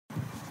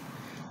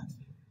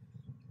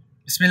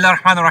بسم الله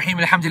الرحمن الرحيم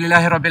الحمد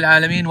لله رب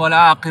العالمين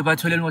والعاقبة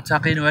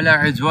للمتقين ولا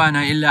عدوان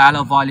إلا على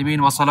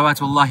الظالمين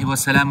وصلوات الله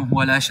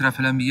وسلامه على أشرف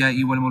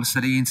الأنبياء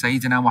والمرسلين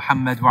سيدنا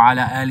محمد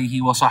وعلى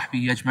آله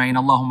وصحبه أجمعين.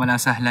 اللهم لا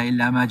سهل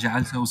إلا ما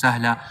جعلته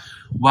سهلا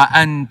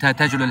وأنت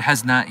تجعل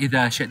الحزن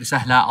إذا شئت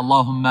سهلا.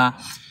 اللهم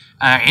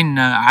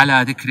أعنا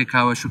على ذكرك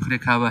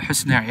وشكرك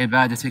وحسن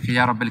عبادتك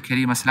يا رب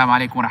الكريم. السلام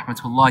عليكم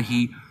ورحمة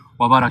الله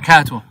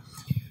وبركاته.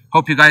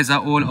 Hope you guys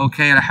are all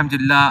okay.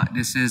 Alhamdulillah,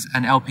 this is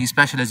an LP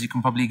special, as you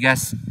can probably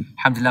guess.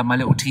 Alhamdulillah, my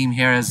little team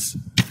here has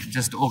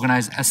just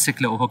organized a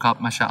sick little hookup.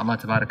 MashaAllah,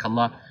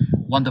 tabarakallah.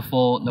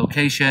 Wonderful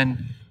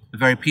location,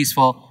 very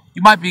peaceful.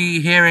 You might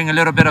be hearing a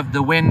little bit of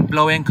the wind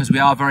blowing because we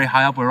are very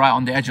high up. We're right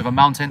on the edge of a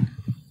mountain.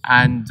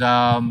 And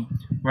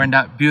we're in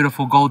that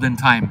beautiful golden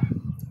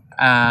time.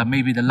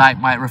 Maybe the light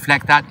might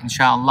reflect that,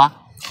 inshallah.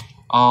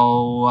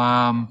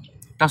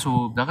 That's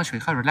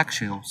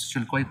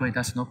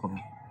no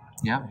problem.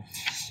 Yeah.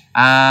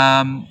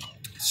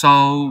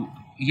 So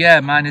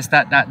yeah, man, it's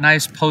that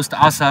nice post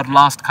Asr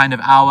last kind of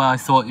hour. I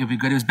thought it'd be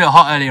good. It was a bit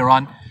hot earlier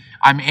on.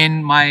 I'm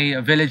in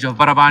my village of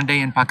Barabande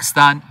in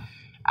Pakistan.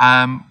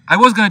 I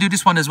was gonna do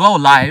this one as well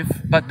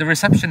live, but the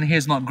reception here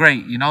is not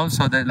great, you know.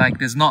 So that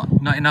there's not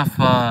enough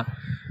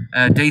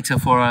data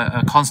for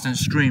a constant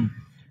stream.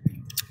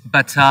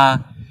 But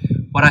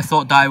what I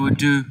thought that I would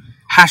do,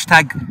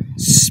 hashtag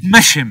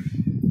smash him.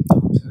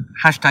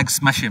 Hashtag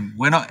smash him.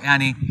 We're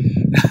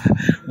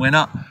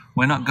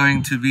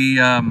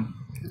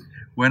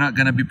not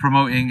going to be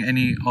promoting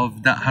any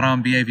of that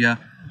haram behavior,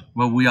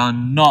 but we are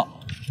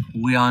not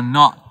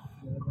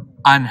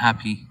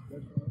unhappy.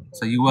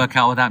 So you work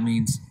out what that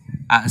means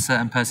at a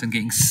certain person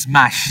getting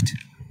smashed, a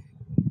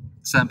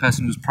certain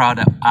person who's proud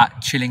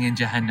at chilling in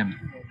Jahannam.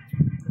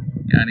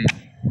 Yani,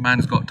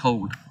 man's got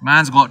told,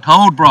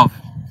 bruv.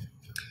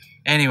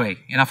 Anyway,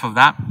 enough of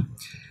that.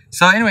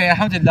 So anyway,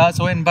 alhamdulillah,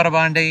 so in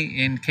Barabande,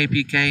 in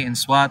KPK, in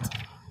Swat,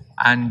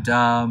 and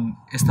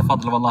it's the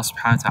fadl of Allah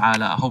subhanahu wa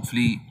ta'ala.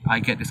 Hopefully I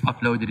get this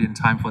uploaded in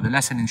time for the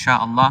lesson,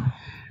 inshallah.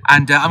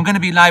 And I'm going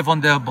to be live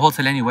on the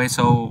portal anyway,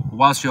 so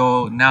whilst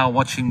you're now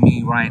watching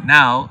me right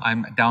now,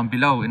 I'm down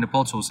below in the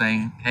portal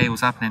saying, hey,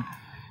 what's happening?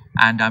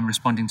 And I'm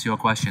responding to your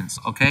questions,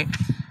 okay?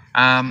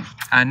 And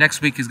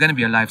next week is going to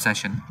be a live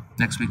session.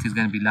 Next week is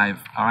going to be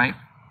live, all right?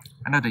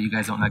 I know that you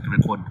guys don't like the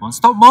recorded one.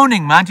 Stop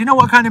moaning, man. Do you know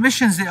what kind of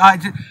missions I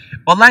did?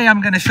 Wallahi, I'm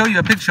going to show you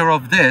a picture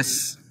of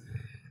this.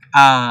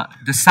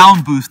 The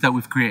sound booth that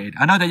we've created.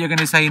 I know that you're going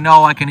to say,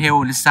 no, I can hear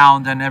all the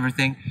sound and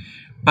everything.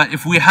 But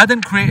if we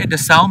hadn't created the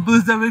sound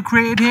booth that we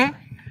created here,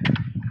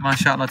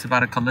 mashallah,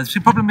 tabarakallah. The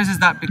problem is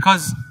that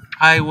because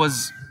I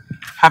was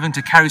having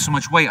to carry so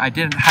much weight, I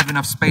didn't have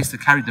enough space to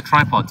carry the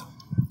tripod.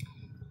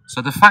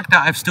 So the fact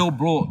that I've still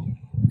brought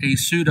a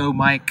pseudo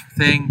mic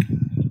thing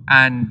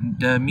and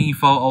the Mi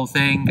Photo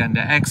thing and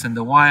the X and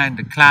the Y and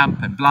the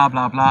clamp and blah,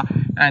 blah, blah,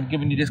 and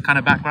giving you this kind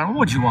of background.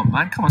 What do you want,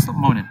 man? Come on, stop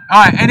moaning.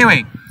 All right,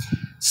 anyway.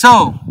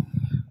 So,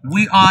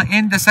 we are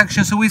in the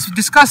section, so we've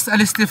discussed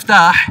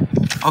al-istiftah,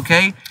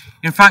 okay?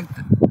 In fact,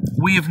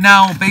 we've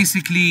now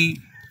basically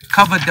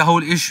covered the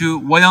whole issue.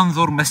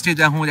 وَيَنْظُرْ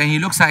مَسْجِدَهُ, and he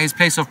looks at his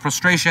place of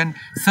prostration.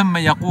 ثُمَّ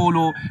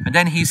يَقُولُ, and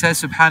then he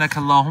says, سُبْحَانَكَ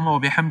اللَّهُمَّ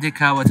وَبِحَمْدِكَ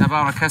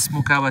وَتَبَارَكَ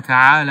اسْمُكَ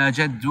وَتَعَالَى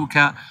جَدُّكَ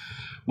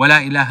وَلَا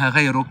إِلَهَ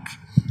غَيْرُكَ.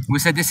 We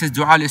said this is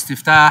dua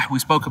al-istiftah. We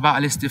spoke about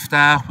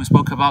al-istiftah. We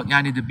spoke about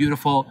the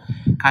beautiful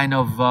kind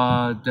of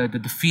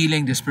the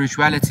feeling, the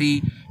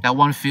spirituality that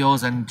one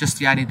feels, and just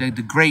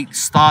the great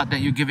start that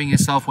you're giving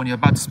yourself when you're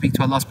about to speak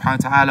to Allah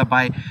subhanahu wa ta'ala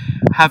by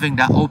having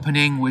that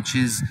opening, which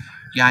is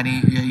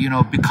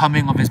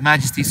becoming of His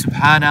Majesty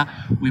subhana.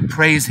 We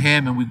praise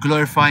Him and we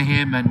glorify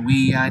Him and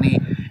we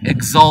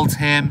exalt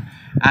Him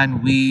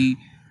and we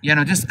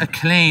just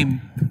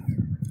acclaim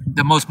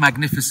the most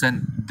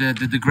magnificent,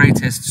 the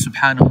greatest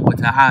subhanahu wa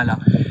ta'ala.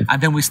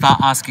 And then we start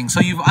asking.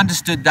 So you've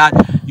understood that.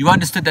 You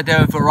understood that there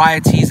are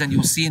varieties, and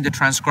you'll see in the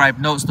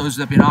transcribed notes those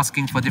that have been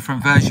asking for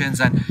different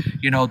versions, and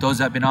those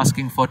that have been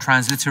asking for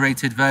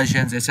transliterated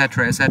versions,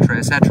 etc., etc.,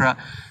 etc.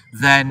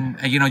 Then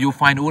you'll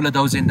find all of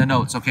those in the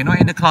notes. Okay, not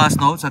in the class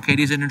notes. Okay,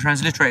 these are in the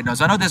transliterated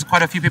notes. I know there's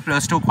quite a few people who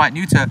are still quite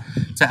new to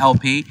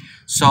LP.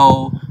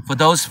 So for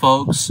those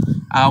folks,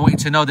 I want you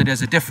to know that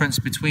there's a difference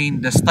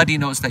between the study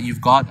notes that you've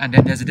got, and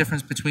then there's a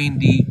difference between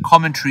the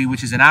commentary,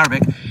 which is in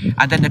Arabic,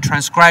 and then the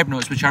transcribed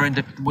notes, which are at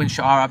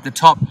the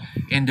top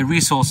in the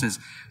resources.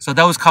 So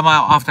those come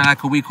out after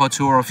like a week or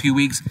two or a few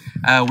weeks.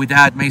 With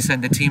Ad Mesa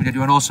and the team, they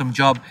do an awesome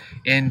job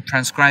in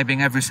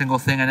transcribing every single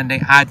thing, and then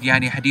they add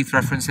hadith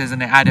references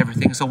and they add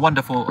everything. It's a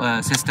wonderful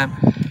system.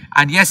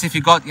 And yes, if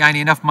you got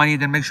enough money,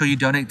 then make sure you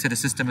donate to the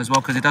system as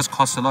well, because it does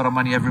cost a lot of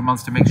money every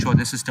month to make sure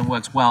the system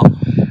works well.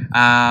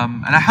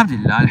 And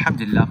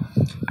alhamdulillah.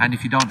 And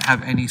if you don't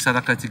have any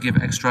sadaqah to give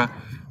extra,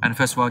 and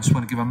first of all, I just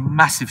want to give a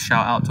massive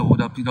shout out to all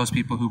those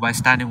people who by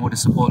standing order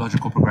support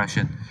Logical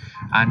Progression.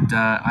 And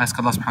I ask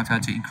Allah subhanahu wa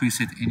ta'ala to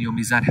increase it in your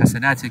mizan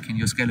hasanatik, in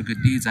your scale of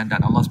good deeds, and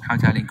that Allah subhanahu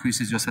wa ta'ala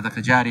increases your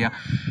sadaqah jariyah.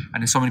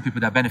 And there's so many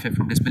people that benefit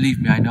from this, believe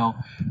me, I know.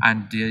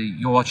 And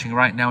you're watching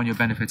right now and you're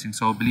benefiting,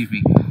 so believe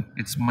me,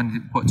 it's money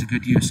put to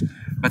good use.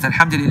 But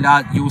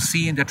alhamdulillah, you'll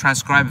see in the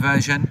transcribed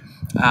version,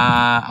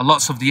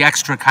 lots of the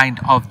extra kind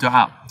of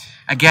dua.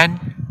 Again,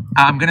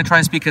 I'm going to try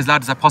and speak as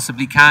loud as I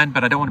possibly can,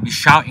 but I don't want to be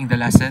shouting the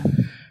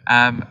lesson.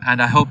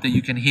 And I hope that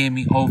you can hear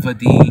me over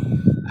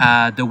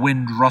the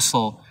wind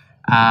rustle.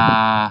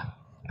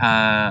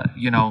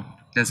 You know,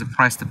 there's a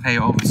price to pay,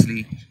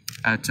 obviously,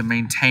 to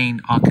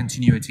maintain our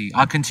continuity.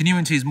 Our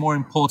continuity is more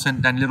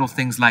important than little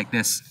things like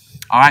this.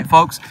 All right,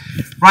 folks?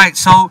 Right,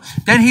 so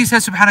then he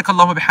says,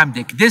 Subhanakallahumma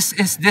bihamdik.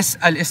 This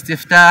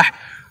al-istiftah,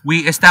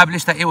 we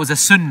established that it was a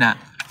sunnah.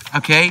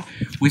 Okay?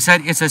 We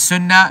said it's a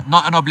sunnah,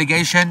 not an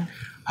obligation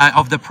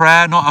of the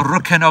prayer, not a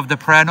rukn of the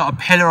prayer, not a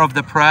pillar of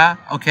the prayer.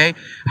 Okay?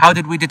 How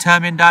did we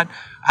determine that?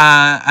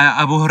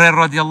 Abu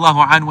Hurairah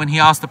radiallahu anhu, when he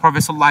asked the Prophet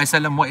sallallahu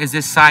alaihi wasallam, what is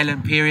this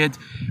silent period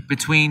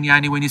between,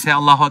 when you say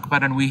Allahu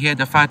Akbar and we hear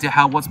the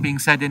Fatiha, what's being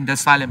said in the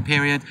silent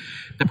period?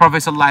 The Prophet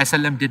sallallahu alaihi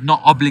wasallam did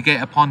not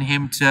obligate upon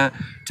him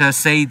to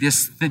say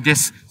this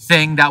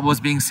thing that was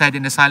being said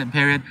in the silent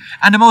period.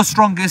 And the most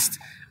strongest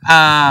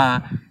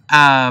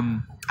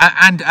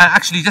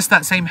actually just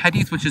that same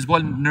hadith, which is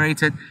well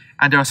narrated,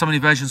 and there are so many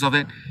versions of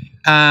it,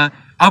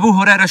 Abu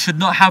Hurairah should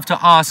not have to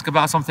ask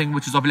about something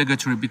which is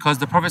obligatory, because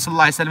the Prophet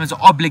ﷺ is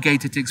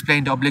obligated to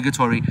explain the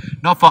obligatory,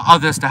 not for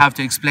others to have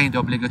to explain the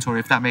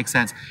obligatory, if that makes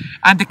sense.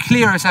 And the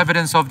clearest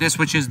evidence of this,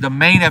 which is the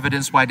main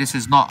evidence why this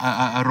is not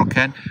a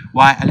rukn,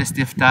 why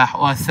al-istiftah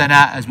or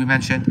thana, as we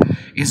mentioned,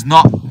 is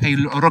not a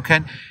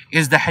rukn,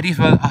 is the hadith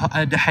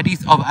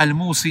of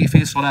al-musi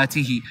fi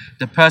salatihi,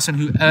 the person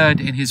who erred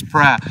in his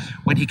prayer.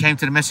 When he came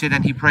to the masjid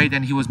and he prayed,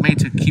 and he was made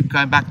to keep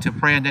going back to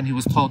pray, and then he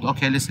was told,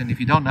 okay, listen,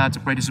 if you don't know how to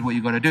pray, this is what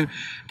you got to do.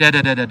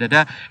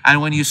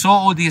 And when you saw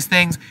all these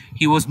things,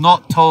 he was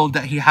not told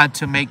that he had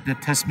to make the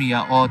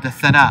tasmiyah or the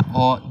thana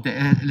or the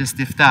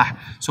istiftah.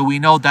 So we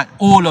know that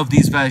all of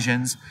these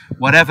versions,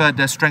 whatever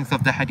the strength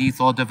of the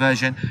hadith or the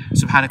version,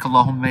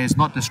 subhanakallahumma is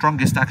not the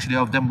strongest actually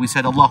of them. We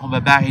said,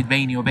 Allahumma ba'id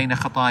bayni wa bayna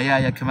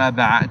khatayaya kama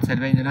ba'adta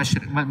bayna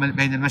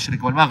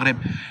al-mashriq wal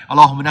maghrib,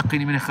 Allahumma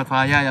naqqini min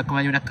khatayaya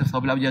kama yunaqqa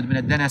ath-thawb al-abyad min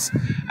ad-danas,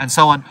 and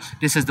so on.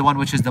 This is the one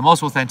which is the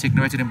most authentic,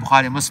 narrated in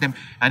Bukhari and Muslim.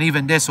 And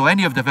even this or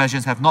any of the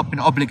versions have not been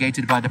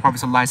obligated by the Prophet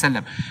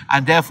ﷺ,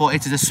 and therefore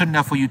it is a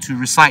sunnah for you to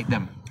recite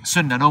them.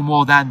 Sunnah, no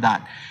more than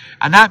that.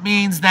 And that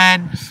means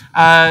then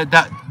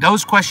that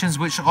those questions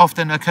which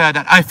often occur,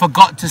 that I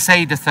forgot to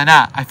say the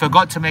thana, I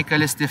forgot to make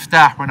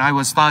al-istiftah when I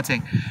was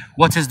starting,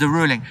 what is the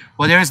ruling?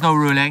 Well, there is no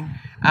ruling,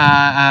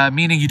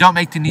 meaning you don't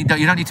need to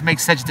make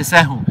sajda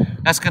sahu.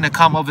 That's going to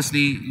come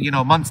obviously,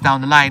 months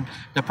down the line,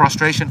 the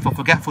prostration for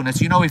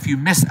forgetfulness. If you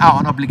miss out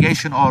on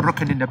obligation or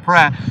rukn in the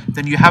prayer,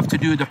 then you have to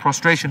do the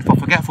prostration for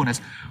forgetfulness.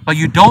 But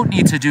you don't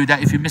need to do that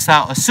if you miss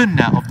out a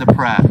sunnah of the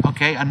prayer,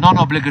 okay? A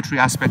non-obligatory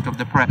aspect of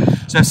the prayer.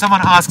 So if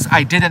someone asks,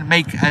 I didn't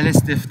make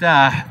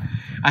al-istiftah,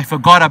 I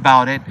forgot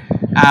about it,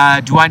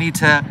 do I need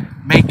to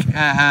make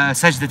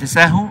sajda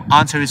sahu?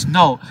 Answer is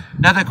no.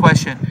 Another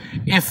question,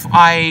 if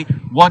I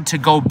want to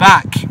go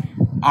back,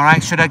 all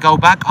right, should I go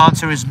back?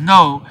 Answer is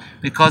no,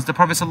 because the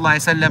Prophet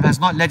ﷺ has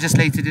not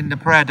legislated in the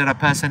prayer that a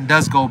person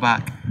does go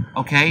back.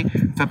 Okay,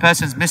 if a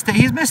person's missed it,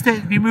 he's missed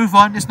it. We move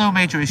on. It's no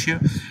major issue.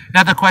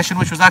 Another question,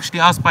 which was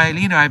actually asked by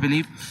Alina, I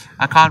believe.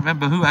 I can't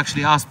remember who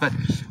actually asked, but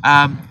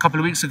a couple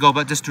of weeks ago.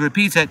 But just to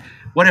repeat it,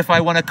 what if I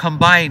want to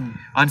combine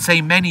and say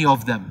many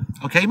of them?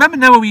 Okay, remember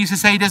now we used to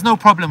say there's no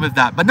problem with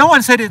that, but no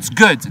one said it's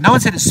good. No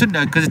one said it's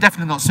sunnah, because it's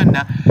definitely not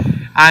sunnah.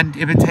 And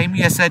Ibn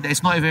Taymiyyah said that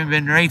it's not even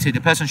been narrated,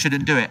 the person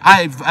shouldn't do it.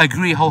 I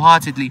agree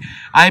wholeheartedly.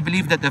 I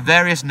believe that the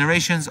various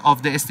narrations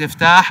of the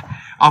istiftah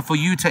are for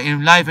you to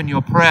enliven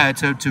your prayer,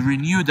 to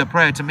renew the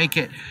prayer, to make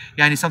it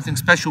something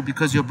special,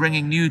 because you're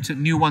bringing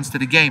new ones to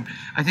the game.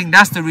 I think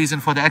that's the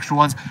reason for the extra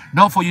ones,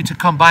 not for you to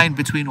combine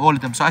between all of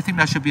them. So I think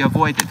that should be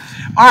avoided.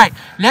 All right,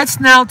 let's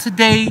now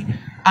today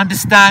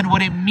understand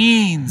what it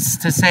means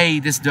to say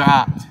this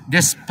dua,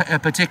 this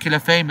particular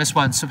famous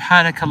one,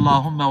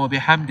 Subhanakallahumma wa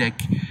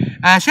bihamdik.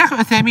 Shaykh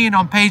Uthaymeen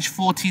on page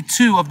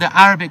 42 of the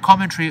Arabic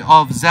commentary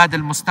of Zad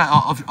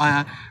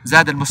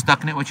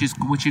al-Mustaqni,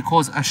 which he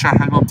calls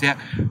Ash-Sharh al-Mumti',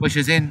 which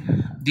is in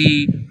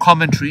the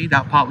commentary,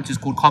 that part which is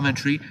called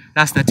commentary.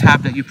 That's the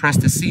tab that you press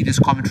to see this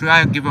commentary.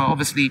 I give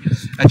obviously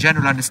a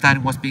general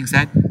understanding of what's being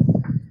said.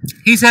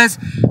 He says,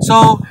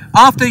 so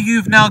after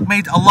you've now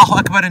made Allahu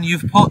Akbar and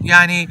you've put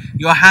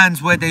your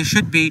hands where they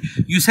should be,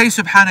 you say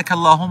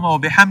Subhanakallahumma wa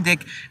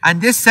bihamdik,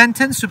 and this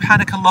sentence,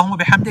 Subhanakallahumma wa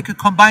bihamdik, it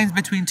combines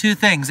between two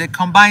things. It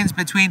combines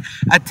between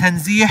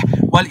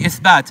at-tanzih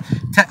wal-ithbat.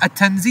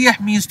 At-tanzih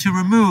means to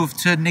remove,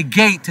 to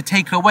negate, to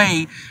take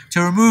away,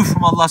 to remove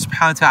from Allah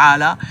subhanahu wa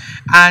ta'ala,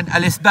 and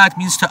al-ithbat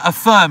means to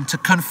affirm, to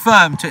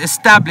confirm, to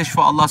establish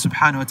for Allah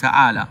subhanahu wa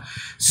ta'ala.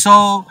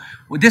 So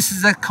This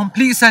is a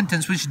complete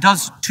sentence which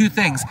does two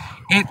things.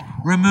 It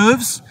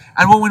removes,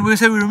 and when we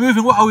say we're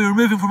removing, what are we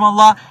removing from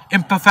Allah?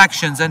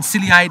 Imperfections and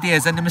silly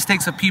ideas and the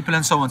mistakes of people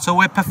and so on. So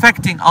we're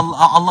perfecting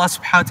Allah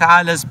subhanahu wa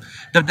ta'ala's,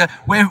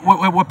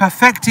 we're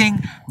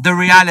perfecting the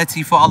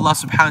reality for Allah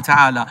subhanahu wa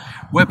ta'ala.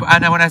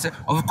 And when I say,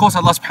 of course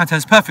Allah subhanahu wa ta'ala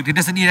is perfect, He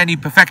doesn't need any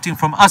perfecting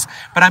from us,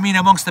 but I mean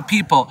amongst the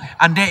people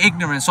and their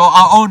ignorance or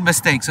our own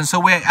mistakes. And so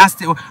we're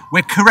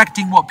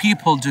correcting what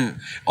people do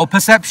or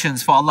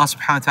perceptions for Allah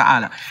subhanahu wa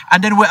ta'ala.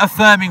 And then we're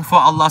affirming for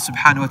Allah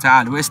subhanahu wa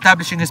ta'ala. We're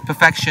establishing His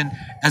perfection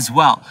as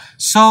well.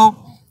 So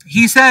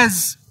he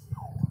says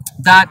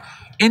that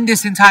in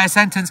this entire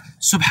sentence,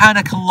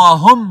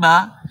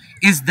 Subhanakallahumma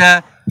is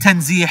the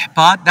tanzih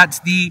part, that's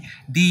the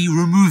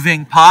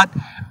removing part.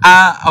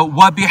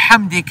 Wa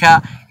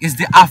bihamdika is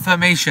the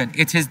affirmation,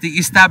 it is the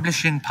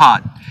establishing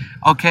part.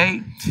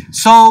 Okay,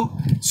 so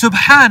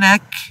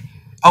Subhanak,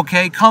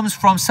 okay, comes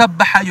from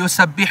sabbaha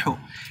yusabbihu.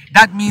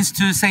 That means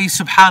to say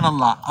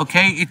subhanallah,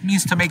 okay? It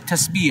means to make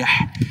tasbih.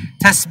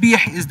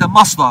 Tasbih is the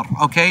masdar,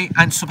 okay?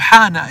 And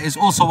subhana is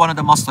also one of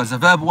the masdars,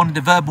 one of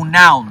the verbal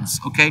nouns,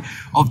 okay?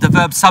 Of the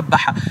verb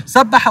sabbaha.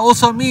 Sabbaha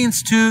also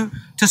means to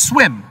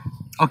swim,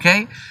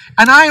 okay?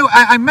 And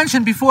I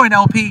mentioned before in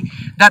LP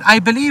that I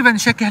believe, and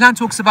Sheikh Kehlan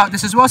talks about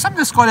this as well. Some of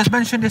the scholars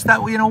mentioned this,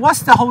 that,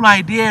 what's the whole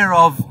idea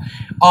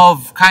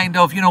of kind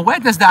of, where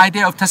does the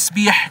idea of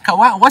tasbih,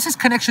 what's its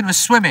connection with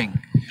swimming?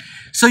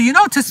 So,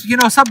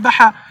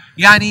 sabbaha,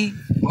 Yani,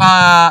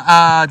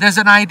 there's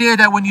an idea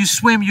that when you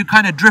swim, you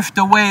kind of drift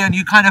away and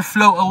you kind of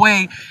float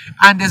away,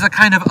 and there's a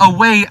kind of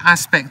away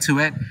aspect to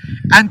it.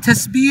 And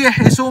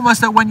tasbih is almost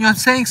that when you're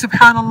saying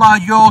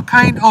subhanallah, you're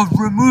kind of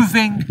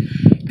removing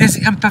these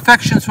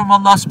imperfections from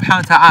Allah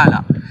subhanahu wa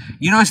ta'ala.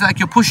 It's like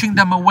you're pushing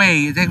them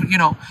away.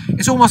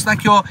 It's almost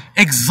like you're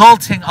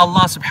exalting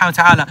Allah subhanahu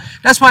wa ta'ala.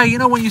 That's why,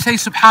 when you say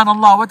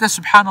subhanallah, what does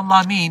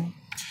subhanallah mean?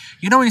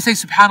 When you say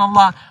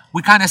subhanallah,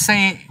 we kind of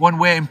say it when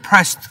we're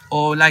impressed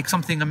or like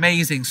something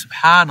amazing.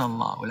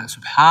 Subhanallah. We're like,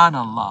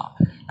 subhanallah.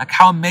 Like,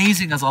 how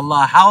amazing is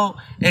Allah? How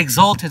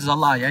exalted is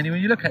Allah? And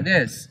when you look at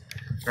this,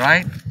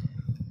 right?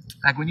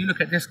 Like, when you look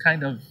at this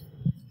kind of,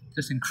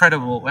 just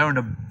incredible, we're on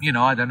a,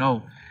 I don't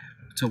know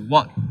to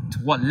what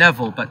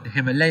level, but the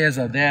Himalayas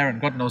are there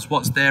and God knows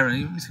what's there.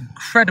 And it's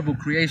incredible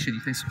creation.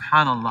 You say,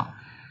 subhanallah.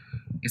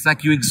 It's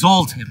like you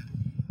exalt Him.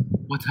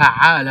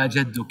 وَتَعَالَى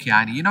جَدُّكَ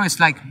يعني. It's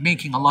like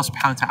making Allah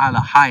subhanahu wa ta'ala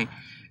high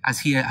as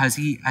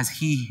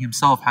he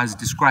himself has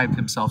described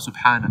himself,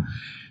 subhanahu.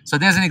 So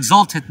there's an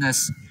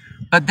exaltedness,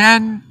 but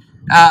then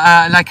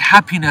like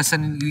happiness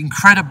and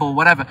incredible,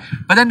 whatever.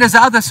 But then there's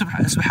the other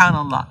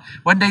subhanallah.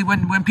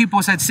 When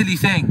people said silly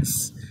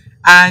things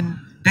and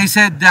they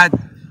said that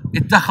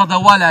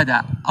ittakhadha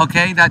walada,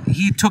 okay, that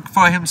he took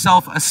for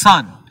himself a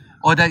son,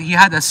 or that he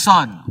had a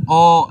son,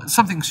 or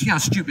something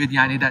stupid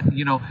yani, that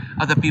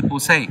other people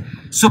say.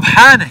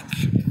 Subhanak,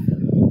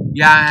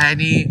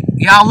 yani,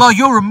 Ya Allah,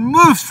 you're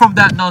removed from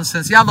that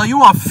nonsense. Ya Allah,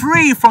 you are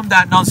free from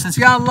that nonsense.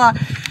 Ya Allah,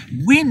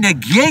 we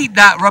negate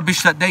that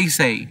rubbish that they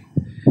say,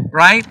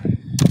 right?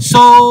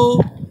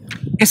 So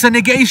it's a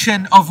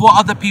negation of what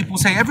other people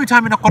say. Every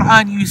time in the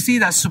Quran you see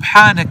that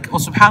subhanak or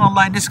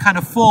subhanallah in this kind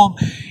of form,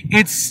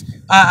 it's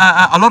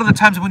a lot of the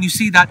times when you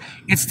see that,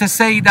 it's to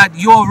say that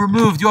you're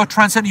removed, you're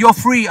transcended, you're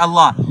free,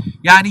 Allah.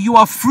 Yani, you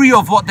are free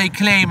of what they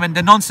claim and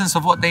the nonsense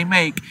of what they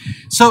make.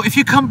 So if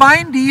you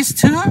combine these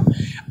two,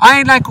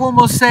 I like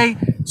almost say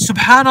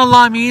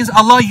subhanallah means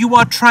Allah, you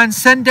are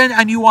transcendent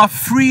and you are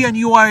free and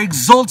you are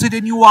exalted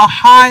and you are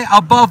high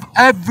above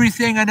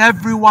everything and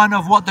everyone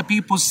of what the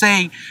people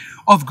say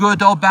of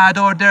good or bad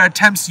or their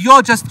attempts.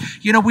 You're just,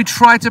 we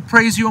try to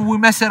praise you and we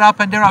mess it up,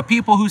 and there are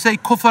people who say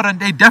kufr and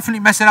they definitely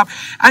mess it up,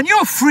 and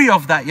you're free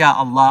of that, Ya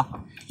Allah.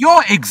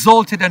 You're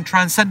exalted and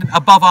transcendent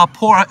above our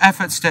poor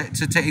efforts to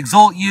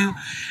exalt you,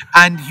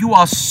 and you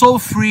are so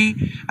free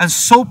and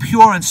so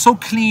pure and so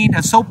clean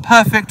and so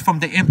perfect from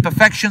the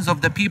imperfections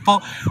of the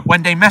people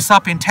when they mess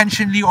up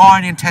intentionally or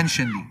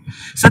unintentionally.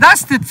 So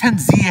that's the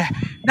tanzih,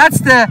 that's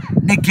the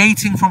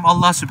negating from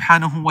Allah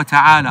subhanahu wa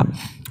ta'ala.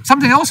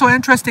 Something also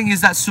interesting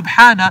is that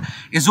subhana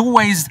is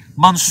always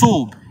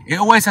mansoob. It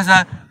always has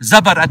a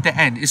zabar at the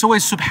end. It's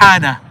always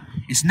subhana.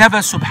 It's never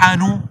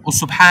subhanu or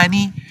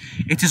subhani.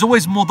 It is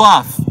always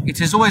mudaf.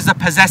 It is always the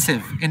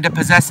possessive, in the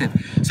possessive.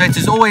 So it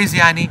is always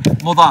yani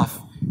mudaf.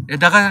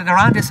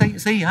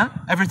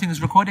 Everything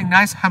is recording,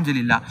 nice,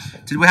 alhamdulillah.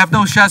 So we have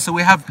no shaz, so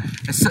we have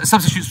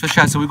substitutes for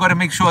shaz. So we've got to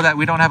make sure that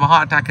we don't have a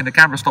heart attack and the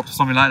camera stops or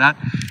something like that.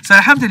 So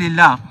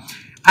alhamdulillah.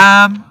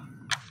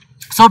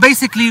 So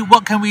basically,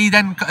 what can we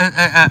then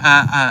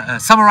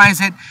summarize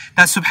it?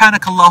 That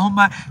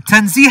subhanakallahumma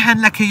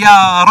tanzihan laka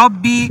ya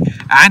rabbi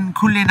an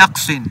kulli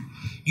naqsin.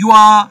 You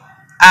are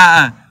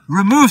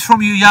removed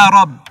from you, ya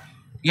Rabb.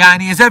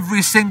 Yani is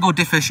every single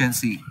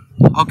deficiency.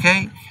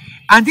 Okay?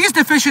 And these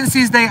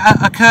deficiencies, they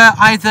occur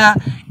either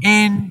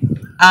in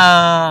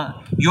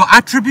your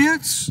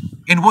attributes,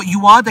 in what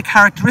you are, the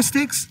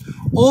characteristics,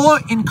 or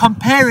in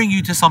comparing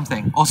you to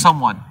something or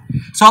someone.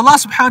 So Allah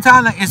subhanahu wa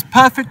ta'ala is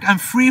perfect and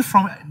free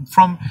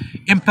from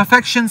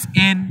imperfections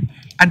and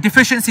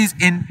deficiencies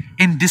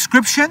in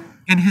description,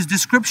 in his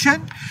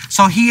description.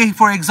 So he,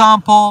 for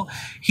example,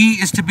 he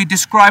is to be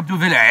described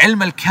with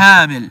العلم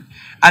الكامل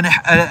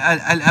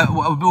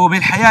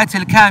وبالحياة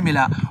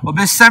الكاملة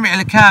وبالسمع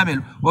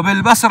الكامل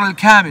وبالبصر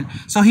الكامل.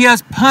 So he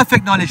has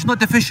perfect knowledge, not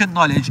deficient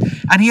knowledge,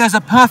 and he has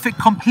a perfect,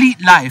 complete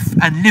life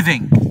and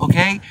living,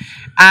 okay?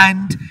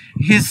 And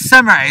his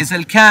sama' is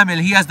al-kamil,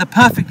 he has the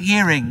perfect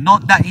hearing,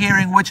 not that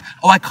hearing which,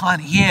 oh, I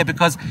can't hear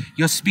because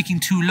you're speaking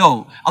too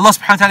low. Allah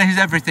subhanahu wa ta'ala hears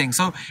everything,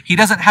 so he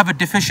doesn't have a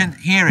deficient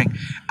hearing.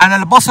 And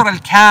al-basar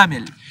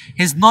al-kamil,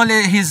 his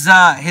knowledge,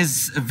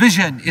 his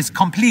vision is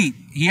complete.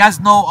 He has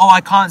no, oh, I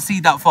can't see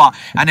that far.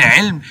 And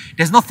ilm,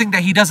 there's nothing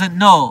that he doesn't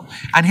know.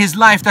 And his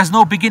life, there's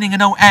no beginning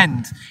and no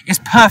end. It's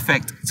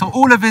perfect. So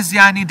all of his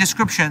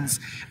descriptions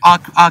are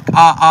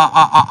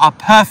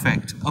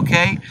perfect,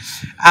 okay?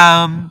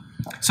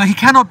 So he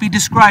cannot be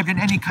described in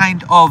any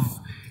kind of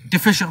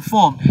deficient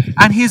form.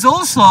 And he's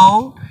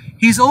also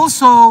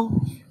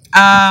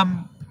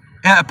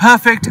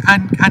perfect,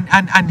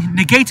 and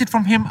negated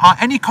from him are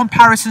any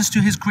comparisons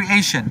to his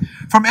creation,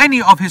 from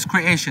any of his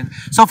creation.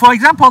 So for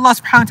example, Allah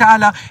subhanahu wa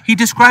ta'ala, he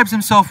describes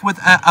himself with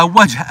a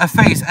wajh, a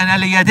face, and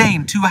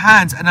al-yadayn, 2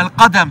 hands, and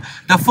al-qadam,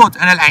 the foot,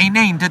 and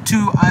al-aynayn, the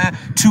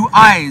 2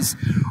 eyes.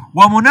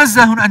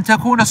 وَمُنَزَّهٌ أَن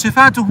تَكُونَ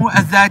صِفَاتُهُ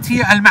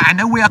الذَّاتِيَّةَ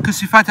الْمَعْنَوِيَّةَ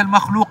كَصِفَاتِ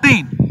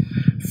الْمَخْلُوقِينَ.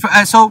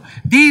 So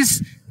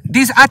these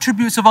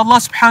attributes of Allah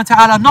subhanahu wa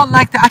ta'ala are not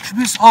like the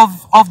attributes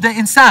of the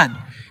insan.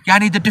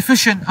 Yani the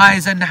deficient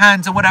eyes and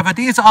hands or whatever.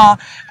 These are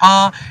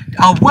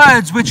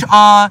words which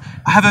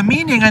have a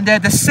meaning, and they're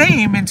the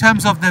same in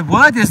terms of the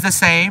word is the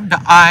same,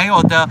 the eye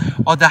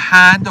or the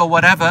hand or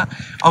whatever.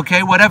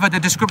 Okay, whatever the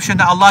description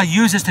that Allah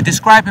uses to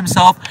describe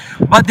himself,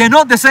 but they're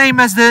not the same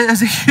as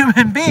the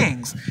human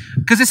beings,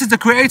 because this is the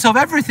creator of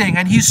everything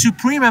and he's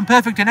supreme and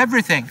perfect in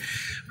everything.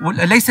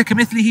 لَيْسَ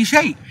كَمِثْلِهِ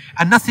شَيْءٍ,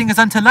 and nothing is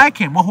unto like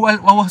him. وَهُوَ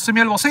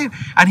السَّمِيعُ الْبَصِيرُ,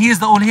 and he is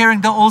the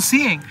all-hearing, the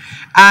all-seeing.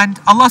 And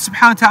Allah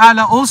subhanahu wa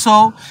ta'ala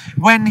also,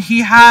 when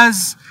he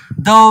has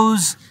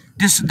those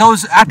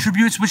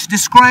attributes which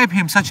describe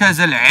him, such as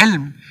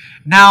al-ilm.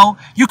 Now,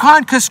 you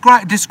can't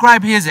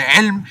describe his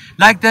ilm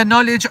like the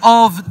knowledge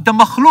of the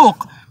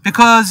makhluk,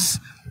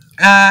 because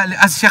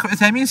as Shaykh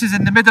Uthaymin says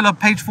in the middle of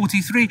page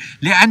 43,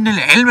 لأن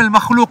العلم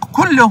المخلوق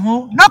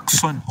كله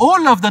نقص.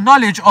 All of the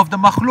knowledge of the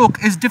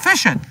makhluk is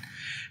deficient.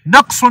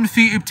 نقص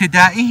في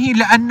ابتدائه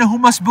لأنه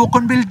مسبوق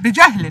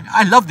بجهل.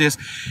 I love this.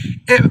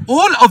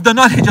 All of the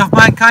knowledge of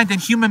mankind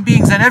and human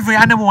beings and every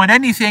animal and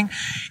anything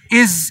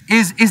is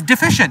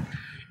deficient.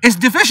 It's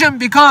deficient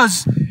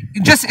because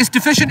it's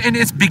deficient in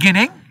its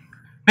beginning,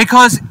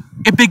 because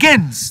it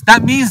begins.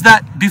 That means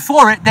that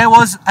before it there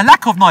was a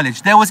lack of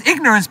knowledge. There was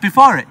ignorance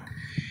before it.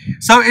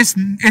 So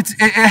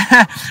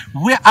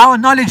our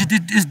knowledge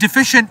is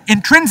deficient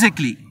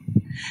intrinsically.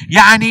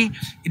 Yani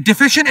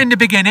deficient in the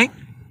beginning,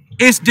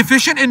 is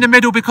deficient in the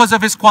middle because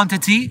of its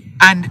quantity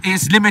and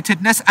its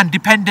limitedness and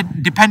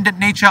dependent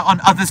nature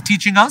on others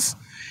teaching us,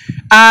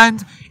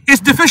 and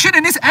it's deficient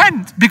in its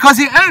end because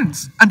it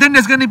ends, and then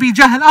there's going to be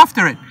jahl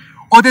after it,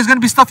 or there's going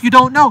to be stuff you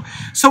don't know.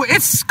 So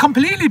it's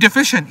completely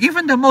deficient.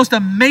 Even the most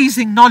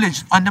amazing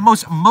knowledge and the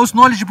most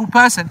knowledgeable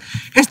person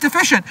is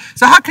deficient.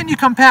 So how can you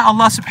compare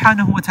Allah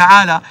subhanahu wa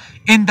ta'ala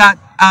in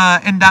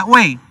that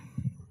way?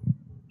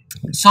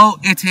 So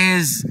it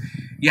is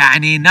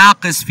يعني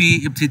ناقص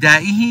في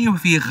ابتدائه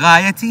وفي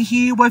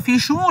غايته وفي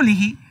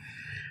شموله.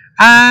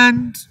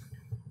 And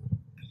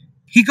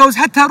he goes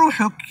حتى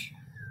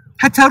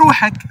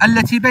روحك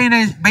التي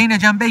بين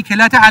جنبيك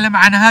لا تعلم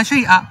عنها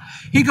شيئا.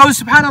 He goes,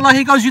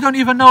 subhanallah, you don't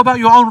even know about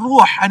your own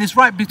ruh, and it's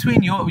right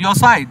between your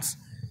sides.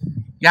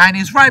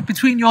 يعني it's right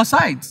between your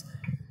sides.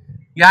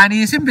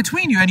 يعني it's in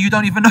between you and you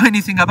don't even know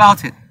anything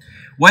about it.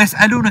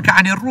 ويسألونك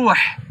عن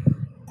الروح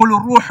قل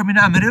الروح من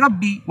أمر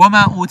ربي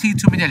وما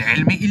أوتيت من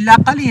العلم إلا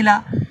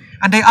قليلا.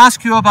 And they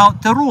ask you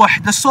about the ruh,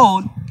 the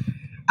soul,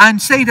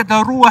 and say that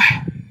the ruh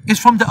is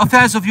from the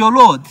affairs of your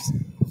Lord,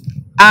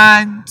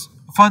 and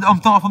from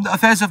the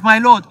affairs of my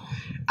Lord,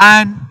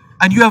 and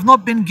you have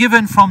not been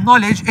given from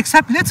knowledge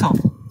except little.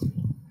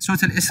 Surah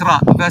Al-Isra,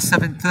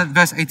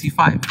 verse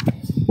 85.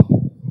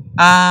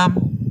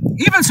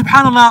 Even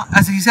subhanallah,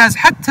 as he says,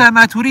 حتى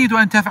ما تريد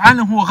أن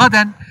تفعله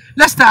غدا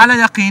لست على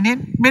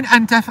يقين من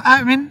أن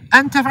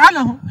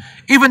تفعله.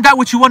 Even that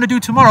which you want to do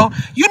tomorrow,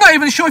 you're not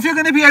even sure if you're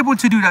going to be able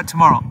to do that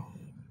tomorrow.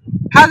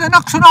 هذا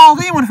نقص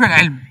عظيم في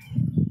العلم.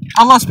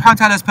 Allah subhanahu wa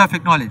ta'ala has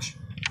perfect knowledge.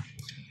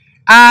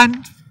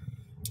 And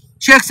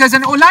Shaykh says,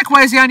 and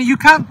likewise, you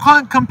can't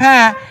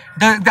compare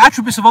the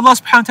attributes of Allah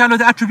subhanahu wa ta'ala with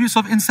the attributes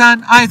of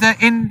insan either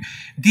in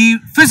the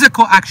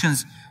physical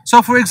actions.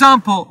 So for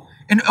example,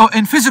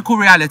 in physical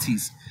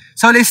realities.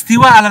 So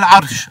al-istiwa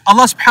al-arsh.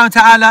 Allah subhanahu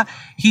wa ta'ala,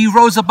 he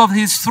rose above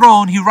his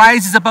throne, he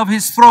rises above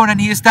his throne,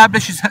 and he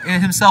establishes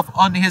himself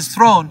on his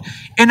throne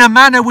in a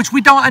manner which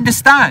we don't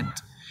understand.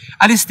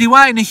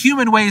 Al-istiwa in a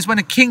human way is when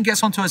a king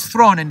gets onto his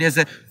throne and there's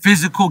a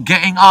physical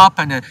getting up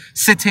and a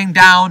sitting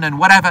down and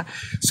whatever.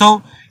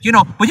 So,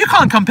 but you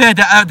can't compare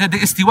the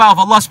istiwa of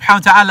Allah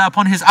subhanahu wa ta'ala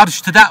upon his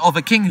arsh to that of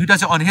a king who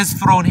does it on his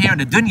throne here in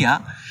the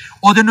dunya,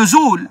 or the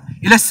nuzul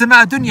ila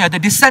as-sama' dunya, the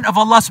descent of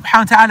Allah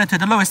subhanahu wa ta'ala to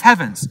the lowest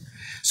heavens.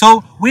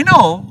 So we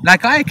know,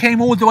 like I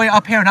came all the way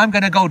up here and I'm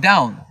going to go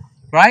down,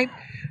 right?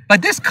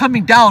 But this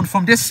coming down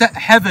from this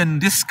heaven,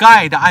 this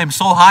sky that I am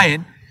so high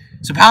in,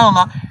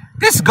 subhanAllah,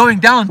 this going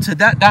down to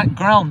that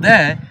ground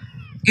there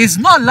is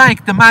not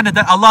like the manner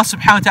that Allah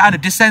subhanahu wa ta'ala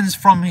descends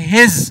from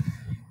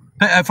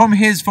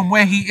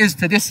where He is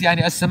to this,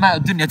 yani as-sama'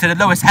 ad-dunya, to the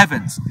lowest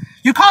heavens.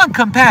 You can't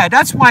compare.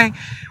 That's why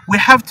we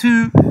have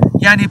to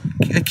yani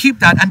keep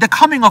that. And the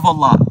coming of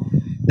Allah,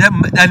 the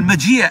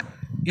al-maji'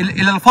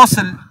 ila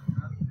al-fasl,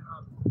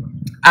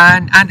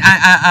 and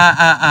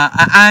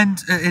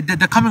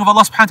the coming of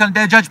Allah subhanahu wa ta'ala,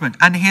 their judgment,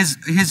 and his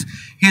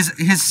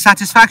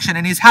satisfaction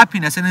and his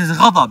happiness and his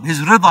ghadab,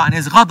 his rida and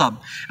his ghadab,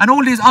 and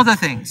all these other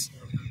things.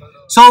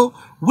 So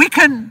we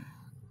can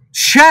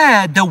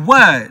share the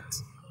word.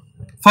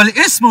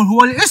 فالاسم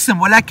هو الاسم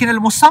ولكن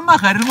المسمى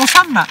غير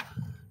المسمى.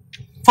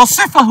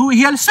 فالصفة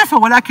هي الصفة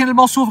ولكن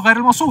الموصوف غير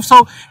الموصوف.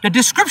 So the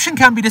description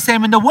can be the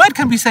same and the word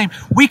can be the same.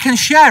 We can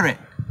share it,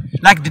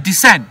 like the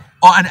descent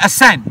or an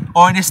ascent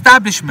or an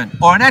establishment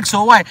or an X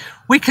or Y.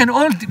 We can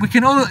all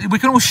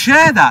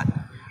share that,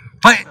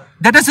 but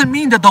that doesn't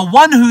mean that the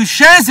one who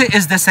shares it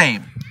is the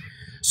same.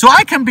 So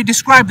I can be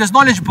described as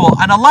knowledgeable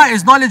and Allah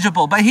is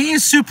knowledgeable, but He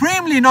is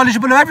supremely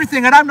knowledgeable of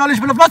everything and I'm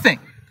knowledgeable of nothing.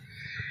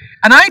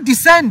 And I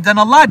descend and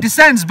Allah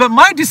descends, but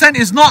my descent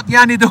is not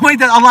the way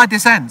that Allah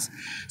descends.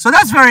 So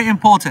that's very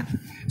important.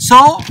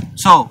 So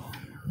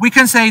we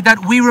can say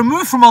that we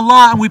remove from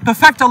Allah and we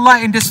perfect Allah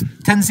in this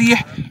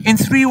tanzih in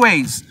three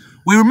ways.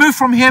 We remove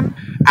from Him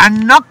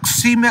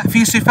an-naqs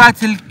fi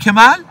sifat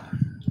al-kamal.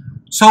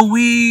 So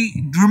we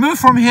remove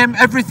from Him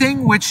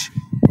everything which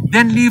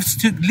then leads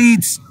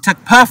to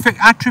perfect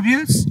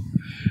attributes.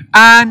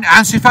 And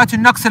عن صفات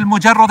النقص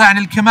المجردة عن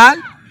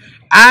الكمال.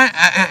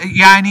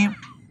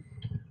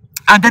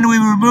 And then we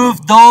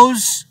remove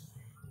those,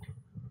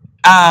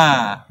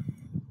 how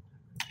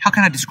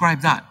can I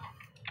describe that?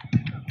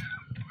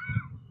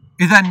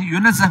 إذن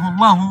ينزه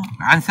الله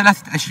عن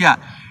ثلاثة أشياء.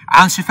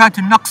 عن صفات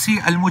النقص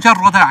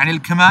المجردة عن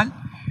الكمال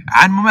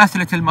عن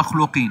مماثلة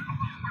المخلوقين.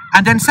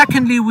 And then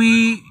secondly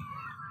we,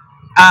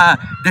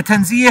 the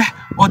tanzih,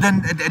 or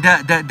then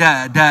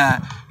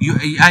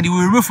and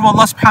we remove from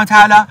Allah subhanahu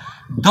wa ta'ala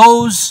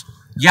those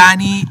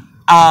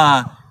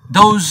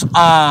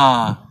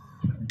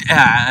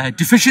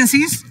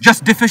deficiencies,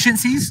 just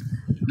deficiencies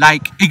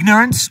like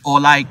ignorance or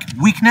like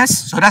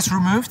weakness, so that's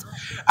removed.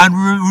 And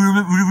we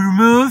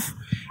remove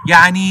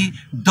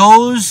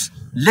those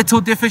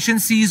little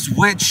deficiencies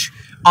which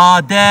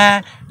are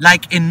there,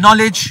 like in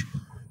knowledge.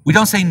 We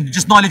don't say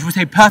just knowledge, we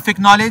say perfect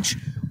knowledge.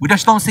 We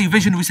just don't say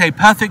vision, we say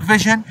perfect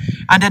vision.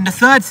 And then the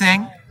third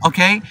thing,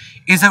 okay,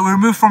 is that we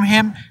remove from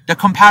Him the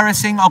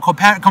comparison or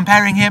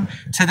comparing Him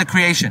to the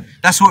creation.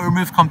 That's what we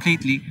remove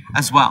completely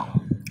as well.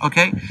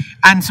 Okay,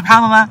 and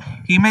subhanallah,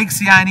 He makes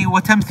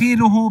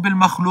وَتَمْثِيلُهُ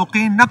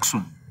بِالْمَخْلُوقِينَ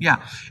نَقْصٌ. Yeah,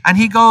 and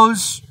he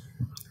goes,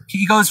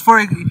 Shaykh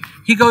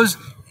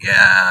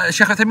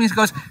Uthaymeen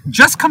goes,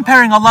 just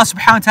comparing Allah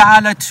subhanahu wa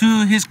ta'ala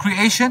to His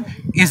creation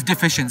is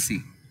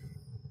deficiency.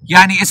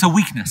 It's a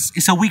weakness.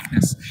 It's a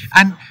weakness.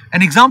 And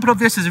an example of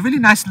this is a really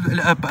nice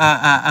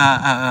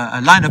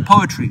line of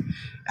poetry.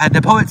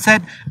 The poet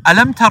said,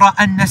 أَلَمْ تَرَ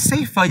أَنَّ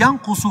السَّيْفَ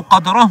يَنْقُصُ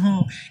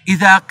قَدْرَهُ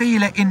إِذَا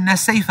قِيلَ إِنَّ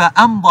السَّيْفَ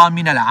أَمْضَى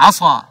مِنَ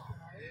الْعَصَى.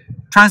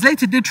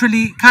 Translated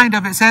literally, kind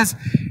of, it says,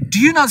 do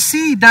you not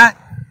see that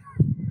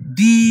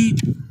the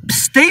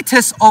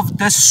status of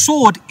the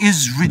sword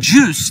is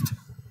reduced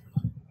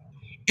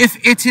if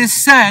it is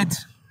said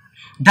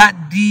that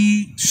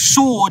the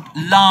sword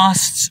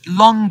lasts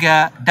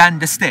longer than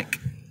the stick?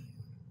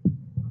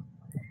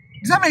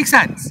 Does that make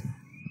sense?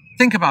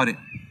 Think about it.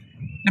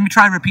 Let me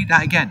try and repeat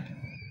that again.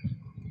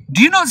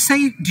 Do you not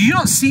see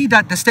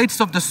that the status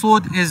of the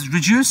sword is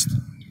reduced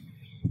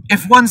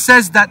if one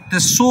says that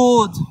the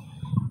sword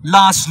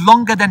lasts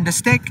longer than the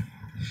stick?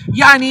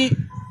 You're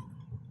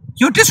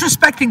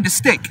disrespecting the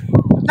stick.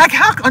 Like,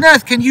 how on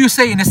earth can you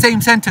say in the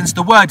same sentence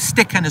the word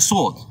stick and a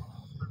sword?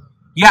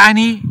 Do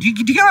you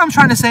get what I'm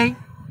trying to say?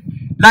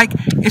 Like,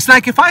 it's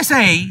like if I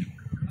say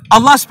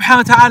Allah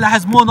subhanahu wa ta'ala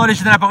has more knowledge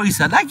than Abu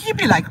Isa, like you'd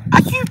be like,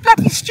 are you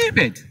bloody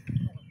stupid?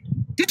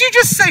 Did you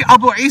just say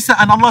Abu Isa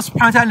and Allah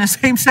subhanahu wa ta'ala in the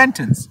same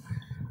sentence?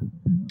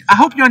 I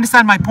hope you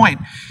understand my point.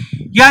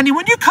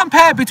 When you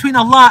compare between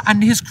Allah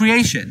and His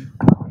creation,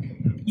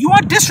 you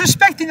are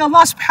disrespecting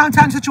Allah subhanahu wa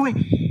ta'ala in such a way.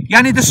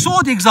 The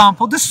sword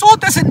example, the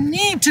sword doesn't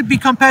need to be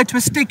compared to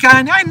a stick.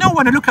 I know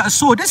when I look at a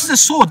sword, this is a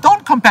sword.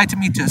 Don't compare to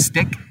me to a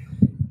stick.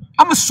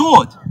 I'm a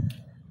sword.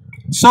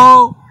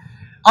 So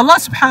Allah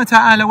subhanahu wa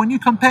ta'ala, when you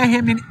compare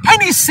Him in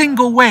any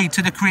single way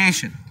to the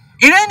creation,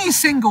 in any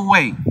single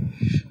way,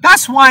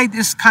 that's why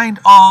this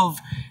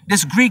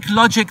Greek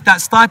logic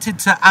that started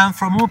to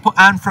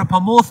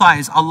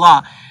anthropomorphize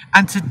Allah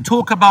and to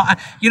talk about,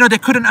 they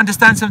couldn't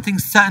understand certain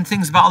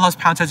things about Allah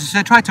subhanahu wa ta'ala, so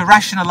they tried to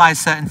rationalize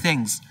certain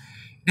things.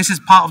 This is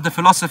part of the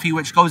philosophy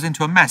which goes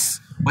into a mess,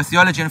 where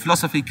theology and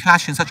philosophy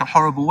clash in such a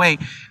horrible way,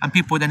 and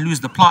people then lose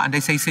the plot and they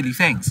say silly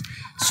things.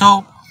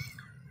 So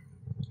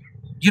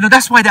You know,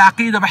 that's why the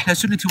Aqeedah of Ahl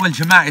Sunnah wal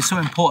Jama'ah is so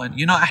important.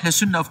 You know, Ahl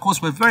Sunnah, of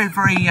course, we're very,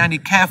 very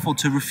careful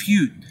to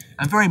refute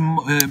and very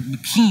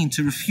keen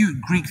to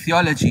refute Greek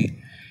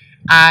theology.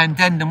 And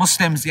then the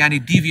Muslims, the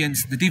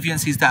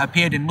deviancies that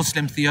appeared in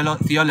Muslim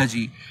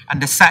theology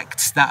and the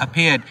sects that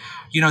appeared,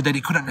 you know, that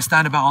they couldn't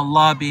understand about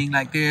Allah being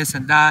like this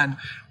and that and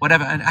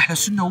whatever. And Ahl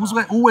Sunnah was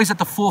always at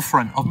the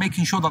forefront of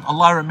making sure that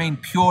Allah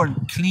remained pure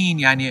and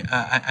clean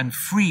and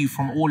free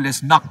from all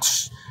this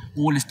naqs,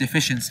 all this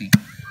deficiency.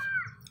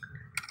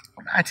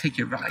 I take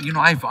it, you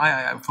know,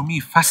 for me,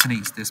 it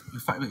fascinates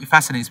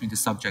me,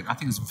 this subject. I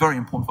think it's very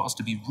important for us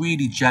to be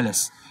really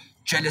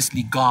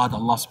jealously guard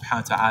Allah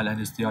subhanahu wa ta'ala and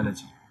His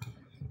theology.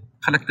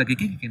 خلك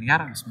دقيقة كان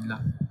يارا بسم الله.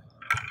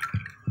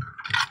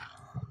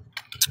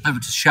 I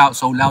would just shout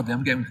so loudly,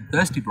 I'm getting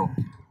thirsty, bro.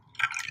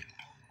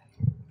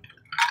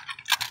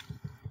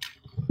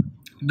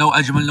 No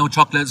ajmal, no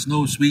chocolates,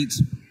 no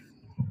sweets.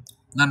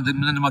 None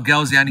of my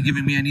girls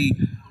giving me any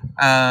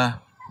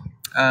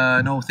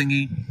no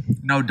thingy,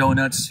 no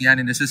donuts,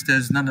 and the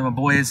sisters, none of my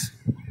boys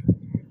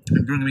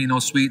bringing me no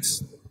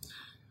sweets.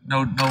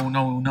 No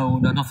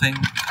nothing.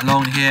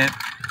 Alone here.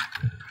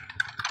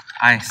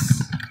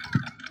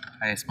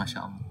 Ice,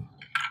 mashallah.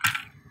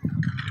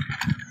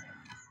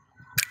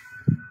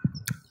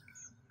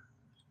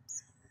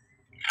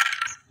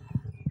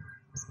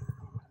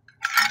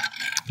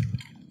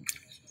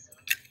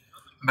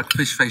 But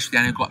fish face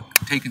got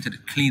taken to the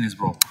cleaners,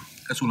 bro.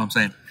 That's all I'm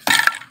saying.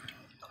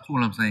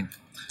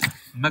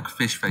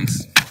 Fish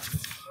face.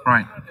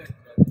 Right.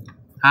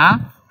 Huh?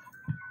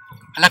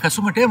 Like a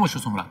summer day,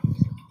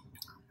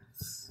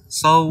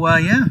 So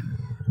yeah.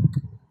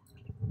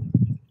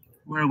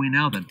 Where are we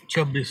now then?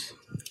 Chubbis.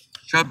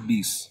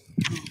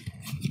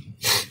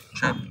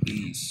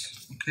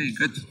 Okay,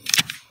 good.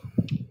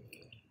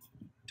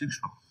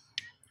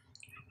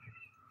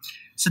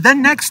 So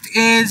then next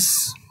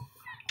is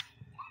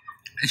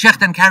Sheikh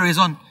then carries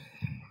on.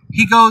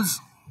 He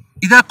goes,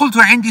 إذا قلت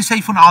عندي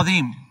سيف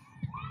عظيم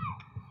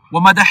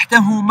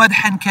ومدحته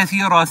مدحا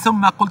كثيرا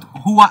ثم قلت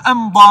هو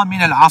أمضى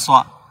من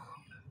العصا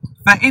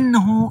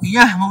فإنه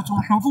يهمت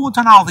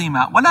حبوطا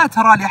عظيما ولا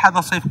ترى لهذا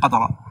السيف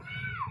قدرا.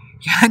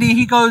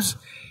 He goes,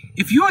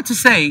 if you were to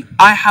say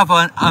I have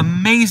an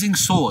amazing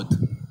sword,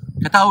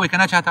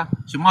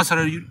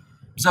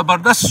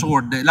 زبردست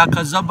sword, like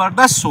a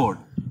زبردست sword,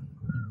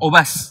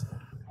 وبس.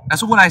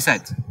 That's all I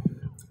said.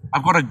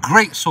 I've got a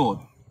great sword.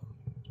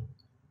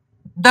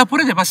 I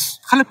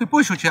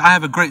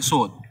have a great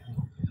sword.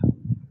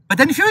 But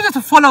then if you were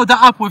to follow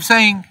that up with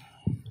saying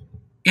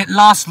it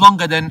lasts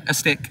longer than a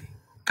stick,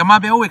 كما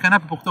بيقول كنا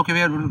بوقتو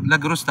كبير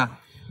لجروستا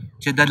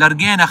كده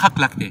لرجينا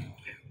خقلك دي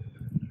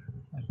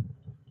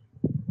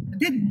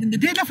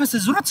نفس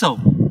الزرتسو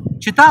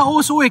كده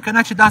هو سوي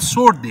كنا كده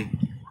sword دي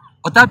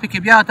وتابي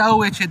كبيا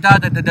تاوي كده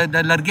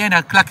ده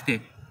لرجينا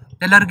كلكتي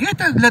ده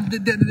لرجيتا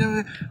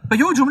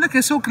بيوجهم لك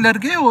سوق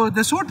لرجيو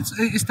the sword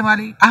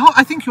استعمالي.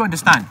 I think you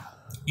understand.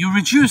 You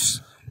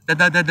reduce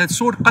the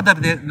sword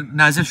قدر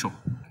نازل شو.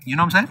 You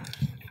know what I'm saying?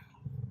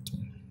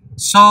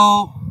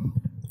 So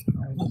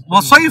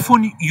وصيف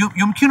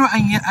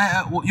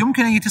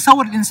يمكن أن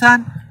يتصور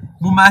الإنسان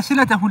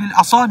مماثلته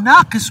للعصا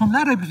ناقص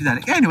لا ريب في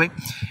ذلك.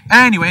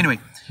 Anyway.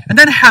 And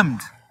then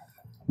حمد.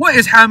 What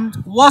is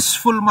حمد?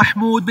 وصف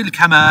المحمود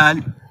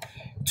بالكمال.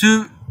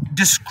 To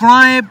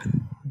describe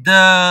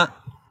the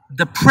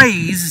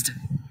praised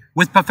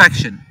with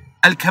perfection.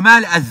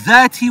 الكمال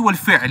الذاتي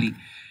والفعلي.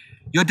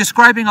 You're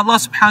describing Allah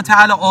subhanahu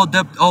wa ta'ala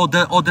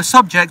or the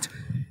subject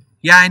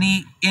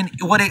in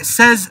what it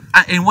says,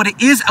 in what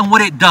it is and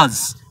what it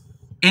does,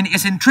 in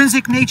its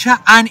intrinsic nature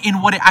and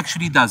in what it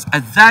actually does,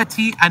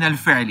 الذاتي and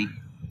الفعلي.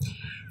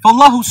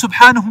 فالله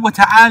سبحانه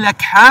وتعالى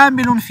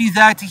كامل في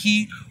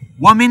ذاته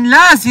ومن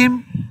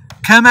لازم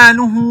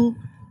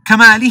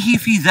كماله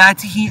في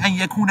ذاته أن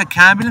يكون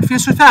كاملا في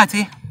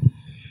صفاته.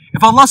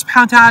 If Allah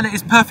subhanahu wa ta'ala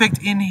is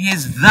perfect in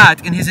His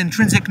that, in His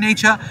intrinsic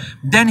nature,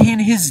 then in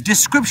His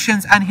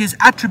descriptions and His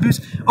attributes,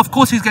 of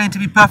course He's going to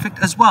be perfect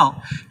as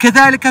well.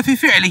 كذلك في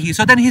فعله.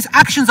 So then His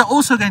actions are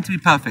also going to be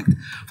perfect.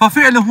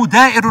 ففعله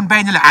دائر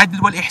بين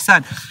العدل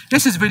والإحسان.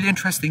 This is really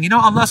interesting. You know,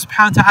 Allah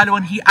subhanahu wa ta'ala,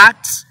 when He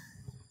acts,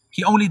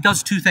 He only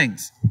does two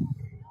things.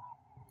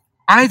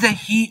 Either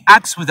He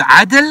acts with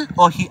adl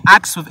or He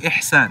acts with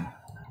ihsan.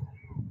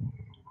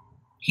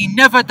 He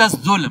never does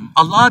dhulm.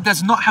 Allah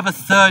does not have a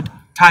third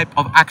type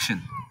of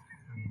action.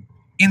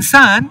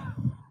 إنسان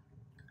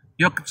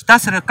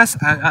يقتصر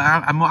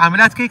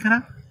معاملات كي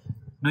كنا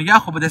إنه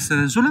ياخذ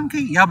بدسر ظلم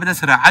كي يا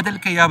بدسر عدل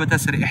كي يا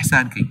بدسر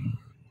إحسان كي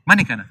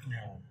ماني كنا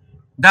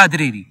دا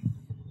دريني.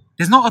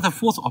 There's no other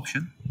fourth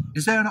option.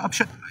 Is there an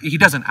option? He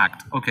doesn't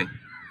act. Okay,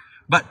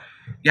 but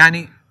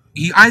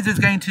he either is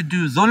going to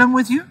do ظلم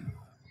with you,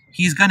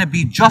 he's going to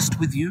be just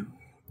with you,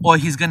 or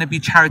he's going to be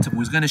charitable.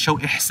 He's going to show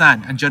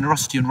ihsan and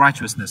generosity and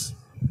righteousness.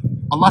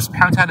 Allah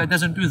subhanahu wa ta'ala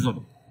doesn't do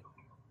dhulm.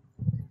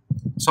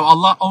 So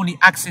Allah only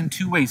acts in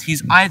two ways.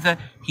 He's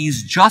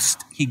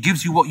just, He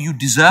gives you what you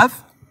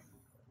deserve,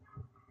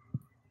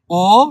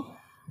 or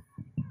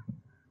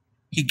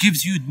He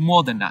gives you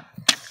more than that.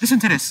 Listen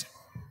to this.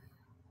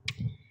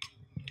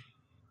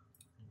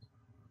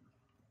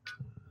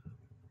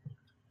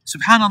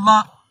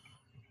 Subhanallah,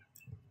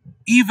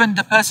 even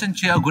the person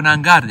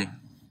gunangar,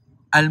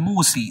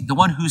 al-musi, the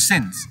one who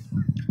sins.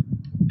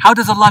 How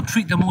does Allah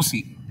treat the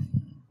musi?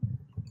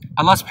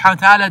 Allah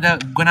subhanahu wa ta'ala, the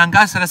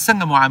gunangar sara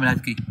sanga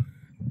muamalat ki.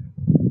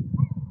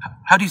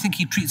 How do you think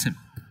He treats him?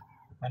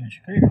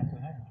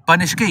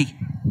 Punish ki.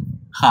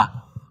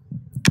 Ha.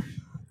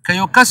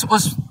 Kayo kas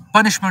us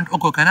punishment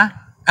uko kana?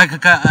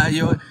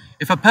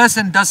 If a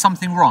person does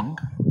something wrong,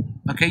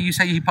 okay, you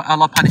say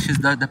Allah punishes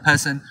the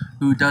person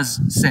who does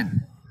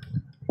sin.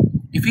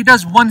 If he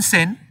does one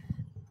sin,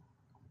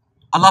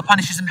 Allah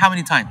punishes him how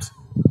many times?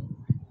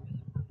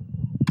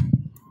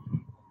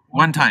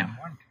 One time.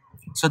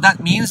 So that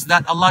means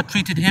that Allah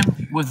treated him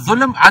with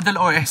dhulm, adl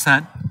or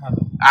ihsan?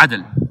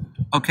 Adl.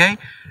 Okay?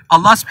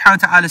 Allah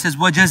subhanahu wa ta'ala says,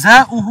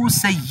 وَجَزَاؤُهُ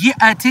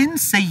سَيِّئَةٍ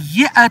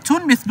سَيِّئَةٌ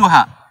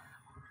مِثْلُهَا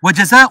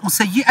وَجَزَاءُ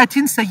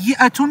سَيِّئَةٍ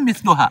سَيِّئَةٌ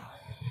مِثْلُهَا.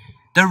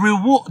 The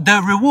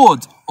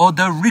reward or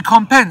the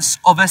recompense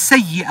of a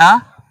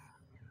sayyi'ah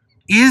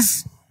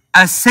is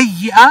a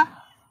sayyi'ah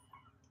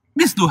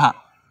mithluha.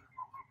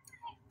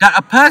 That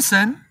a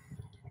person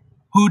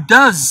who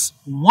does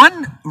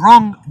one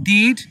wrong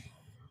deed,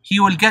 he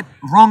will get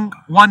wrong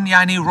like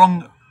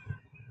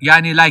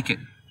it.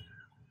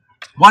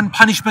 One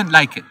punishment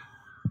like it.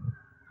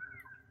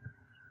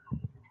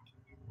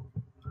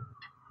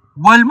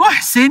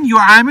 والمحسن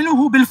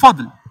يعامله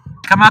بالفضل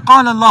كما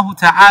قال الله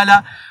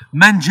تعالى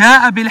من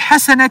جاء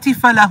بالحسنة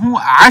فله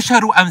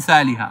 10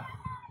 أمثالها.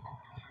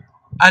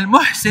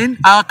 المحسن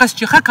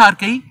أقص خكار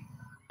كي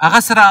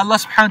أغسر الله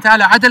سبحانه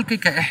وتعالى عدل كي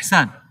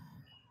كإحسان.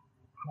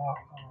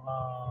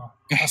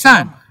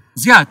 إحسان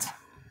زياد.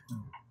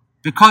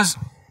 Because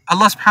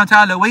Allah subhanahu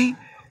wa ta'ala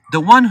the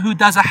one who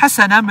does a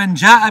hasana من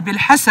جاء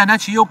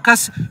بالحسنة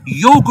يوكس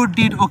good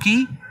deed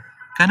أوكي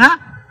كنا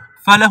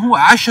فله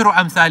 10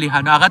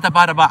 أمثالها. ناغتا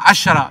باربا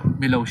 10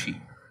 ملوشي.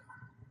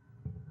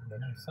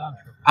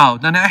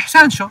 Then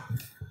ihsan show.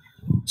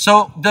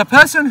 So the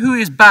person who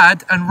is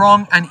bad and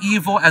wrong and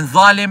evil and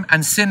zalim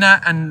and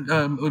sinner and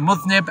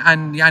mudhnib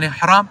and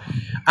haram,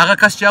 aga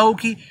kas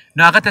jauki,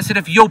 na aga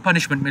tasirif yo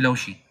punishment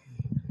miloshi.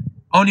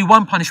 Only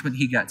one punishment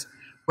he gets.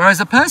 Whereas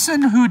a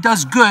person who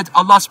does good,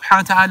 Allah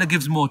subhanahu wa ta'ala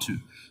gives more to.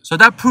 So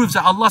that proves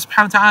that Allah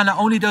subhanahu wa ta'ala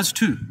only does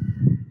two.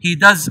 He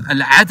does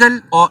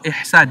al-adl or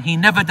ihsan. He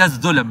never does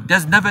dhulm,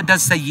 never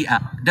does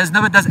sayyi'ah,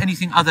 never does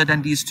anything other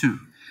than these two.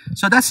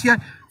 So that's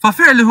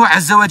فَفِعْلُهُ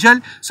عَزَّ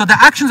وَجَلَّ. So the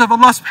actions of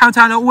Allah subhanahu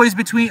wa ta'ala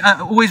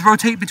always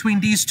rotate between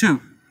these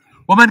two.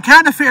 ومن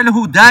كان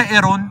فعله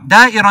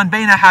دائرا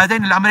بين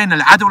هذين الأمرين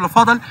العدل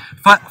والفضل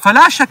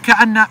فلا شك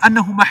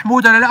أنه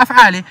محمود على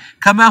أفعاله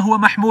كما هو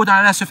محمود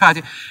على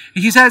صفاته.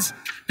 He says,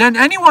 then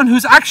anyone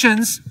whose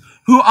actions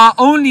who are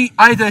only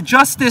either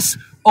justice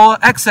or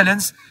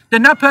excellence,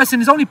 then that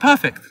person is only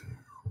perfect.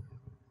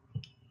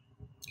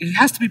 It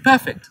has to be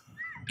perfect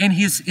in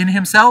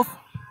himself,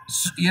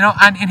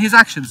 and in his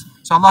actions.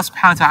 So Allah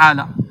subhanahu wa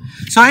ta'ala.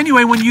 So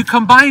anyway, when you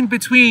combine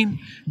between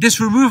this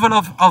removal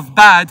of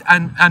bad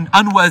and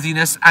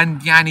unworthiness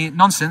and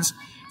nonsense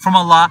from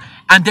Allah,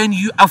 and then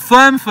you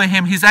affirm for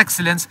Him His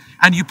excellence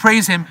and you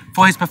praise Him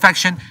for His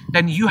perfection,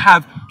 then you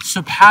have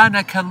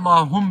Subhanaka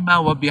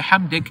Allahumma wa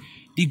bihamdik,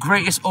 the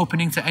greatest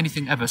opening to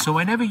anything ever. So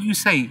whenever you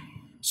say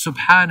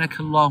Subhanaka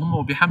Allahumma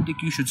wa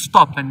bihamdik, you should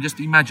stop and just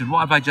imagine,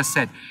 what have I just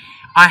said?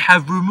 I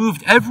have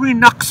removed every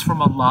naqs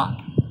from Allah,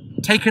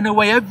 taken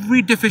away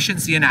every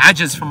deficiency and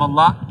ajaz from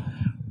Allah,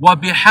 wa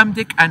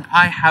bihamdik, and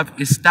I have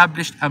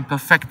established and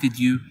perfected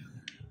you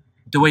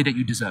the way that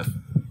you deserve.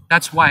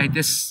 That's why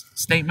this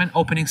statement,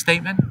 opening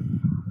statement,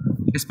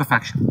 is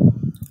perfection.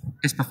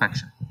 It's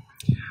perfection.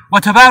 Wa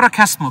tabarak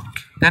asmuk.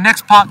 The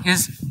next part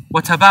is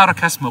wa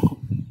tabarak asmuk.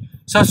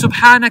 So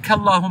Subhanaka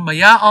Allahumma,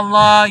 Ya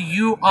Allah,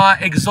 you are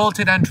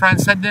exalted and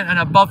transcendent and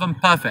above and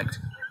perfect.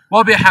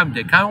 Wa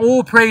bihamdik, and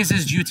all praise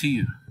is due to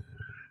you.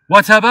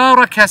 Wa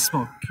tabarak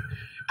asmuk.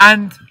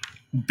 And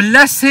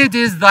blessed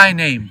is thy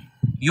name.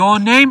 Your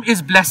name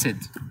is blessed.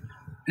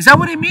 Is that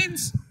what it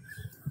means?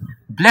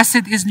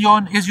 Blessed is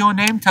your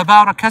name,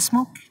 Tabarak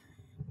Asmuk.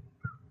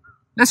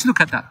 Let's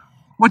look at that.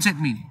 What does it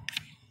mean?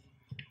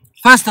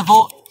 First of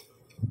all,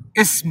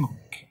 Ismuk.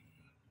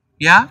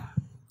 Yeah?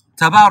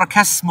 Tabarak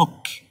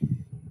Asmuk.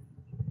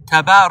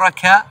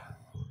 Tabaraka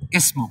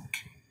Ismuk.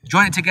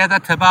 Join it together,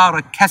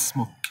 Tabarak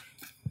Asmuk.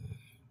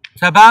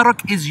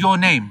 Tabarak is your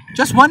name.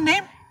 Just one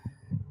name?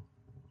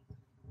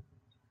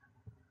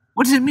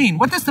 What does it mean?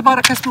 What does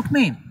Tabarak Asmuk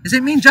mean? Does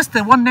it mean just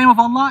the one name of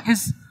Allah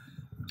is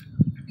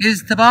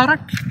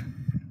Tabarak?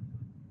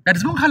 That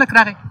is Munhalak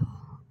Raghi.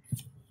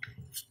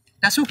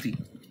 That's ukti.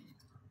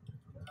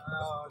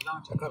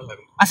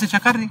 Asa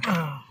chakarri.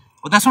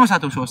 O da soma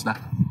sato shos da.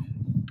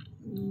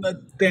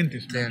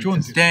 Tentis.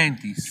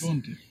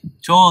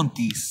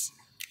 Chontis.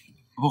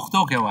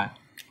 Bukhto ke wa.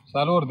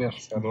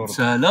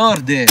 Salor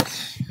der.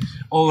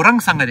 O rang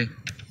sangare.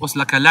 Was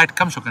like a light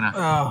kam shokana.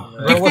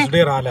 was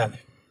there alal.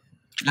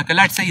 Like a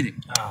light Sayyidi.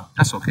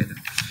 That's okay then.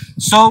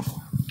 So,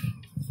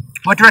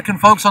 what do you reckon,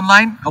 folks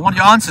online? I want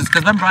your answers,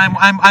 because remember,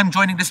 I'm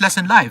joining this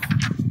lesson live.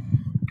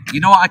 You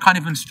know what? I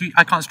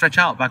can't stretch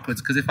out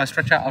backwards, because if I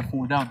stretch out, I'll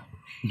fall down.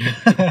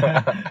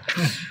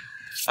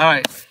 All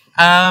right.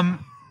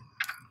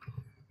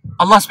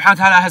 Allah subhanahu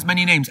wa ta'ala has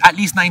many names, at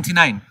least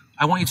 99.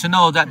 I want you to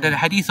know that the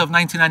hadith of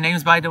 99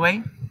 names, by the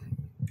way,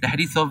 the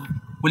hadith of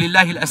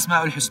وَلِلَّهِ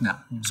الْأَسْمَاءُ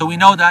الْحُسْنَى. So we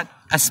know that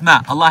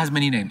Asma, Allah has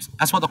many names.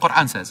 That's what the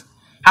Quran says.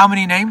 How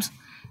many names?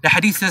 The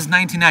hadith says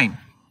 99.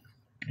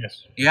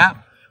 Yes. Yeah?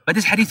 But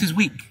this hadith is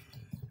weak.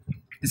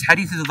 This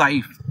hadith is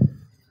da'if.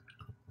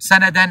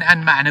 Sanadan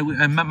and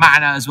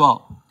ma'na as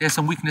well. There's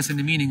some weakness in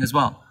the meaning as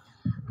well.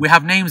 We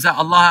have names that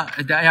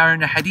are in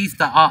the hadith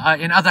that are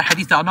in other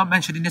hadith that are not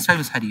mentioned in this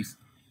famous hadith.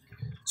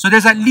 So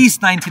there's at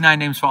least 99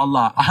 names for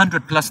Allah,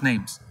 100 plus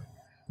names.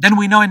 Then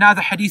we know in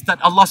other hadith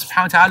that Allah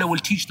subhanahu wa ta'ala will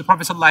teach the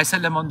Prophet sallallahu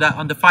alaihi wasallam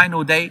on the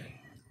final day,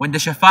 when the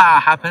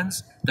shafa'ah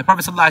happens. The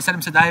Prophet sallallahu alaihi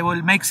wasallam said, I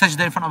will make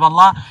sajda in front of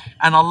Allah,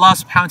 and Allah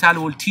subhanahu wa ta'ala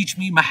will teach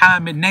me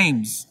Muhammad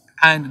names,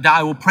 and that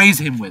I will praise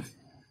him with,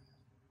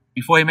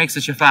 before he makes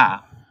the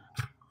shafa'ah.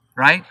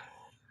 Right?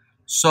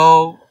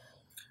 So,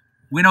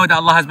 we know that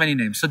Allah has many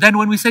names. So then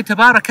when we say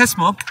Tabarak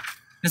Asmuk,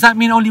 does that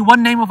mean only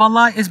one name of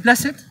Allah is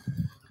blessed?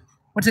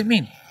 What does it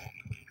mean?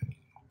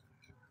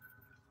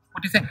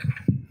 What do you think?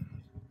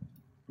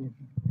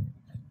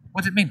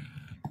 What does it mean?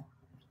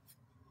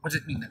 What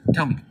does it mean?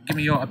 Tell me. Give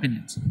me your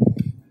opinions.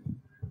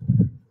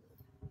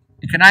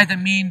 It can either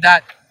mean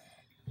that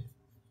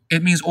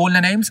it means all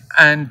the names,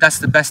 and that's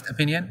the best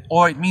opinion,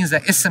 or it means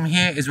that Ism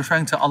here is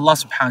referring to Allah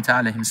subhanahu wa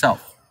ta'ala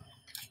himself.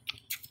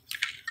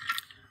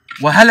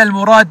 وهل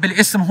المراد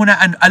بالاسم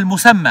هنا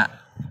المسمى?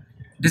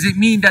 Does it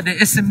mean that the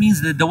ism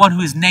means the one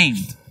who is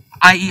named,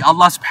 i.e.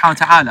 Allah subhanahu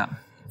wa ta'ala?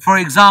 For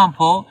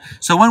example,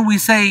 so when we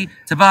say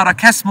Tabarak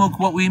Asmuk,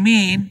 what we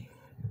mean,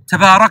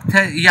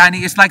 Tabarakta,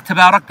 yani it's like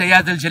Tabarakta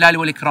ya dhal jalali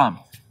wal ikram.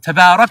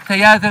 Tabarakta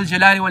ya dhal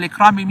jalali wal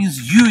ikram, it means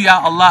you, ya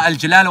Allah al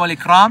jalal wal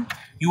ikram,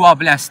 you are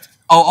blessed.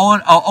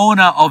 O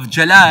owner of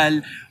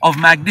jalal, of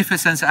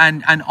magnificence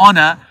and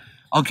honor,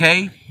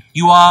 okay,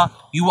 you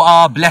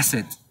are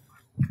blessed.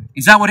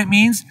 Is that what it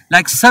means?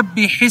 Like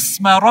Sabbih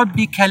isma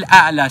rabbika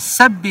al-a'la.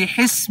 Sabbih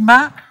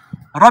isma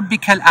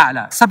rabbika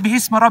al-a'la. Sabbih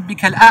isma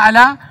rabbika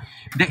al-a'la.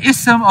 The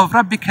ism of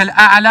rabbika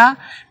al-a'la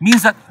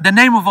means that the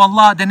name of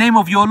Allah, the name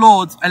of your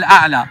Lord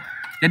al-a'la.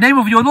 The name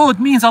of your Lord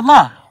means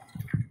Allah.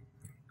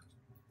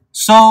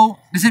 So,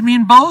 does it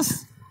mean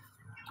both?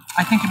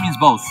 I think it means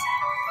both.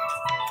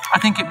 I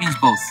think it means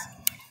both.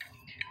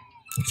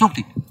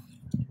 Sukti.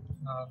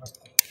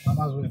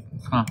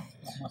 Huh.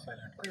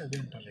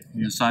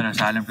 Silent,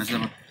 silent,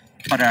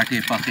 Parati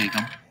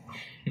Pakikam.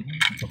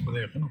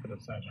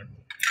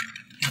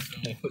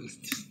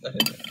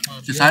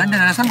 Silent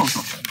and Assam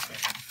also.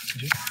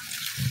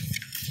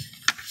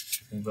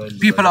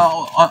 People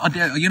are,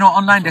 you know,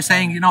 online they're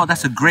saying, you know,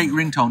 that's a great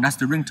ringtone. That's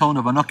the ringtone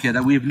of a Nokia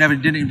that we've never,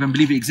 didn't even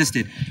believe it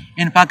existed.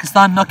 In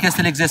Pakistan, Nokia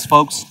still exists,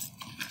 folks.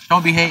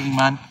 Don't be hating,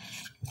 man.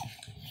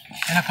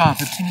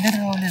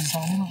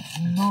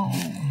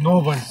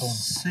 Noble tone.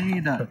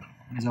 Say that.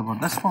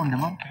 That's phone,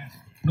 man.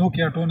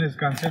 Nokia tone is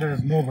considered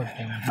as noble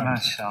tone.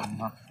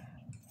 MashaAllah.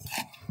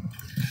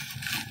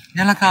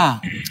 Yalaka.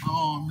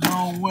 Oh,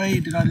 no way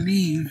did I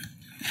leave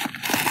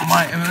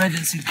my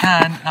emergency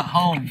can at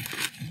home.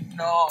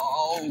 No.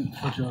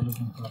 What you are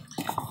looking for?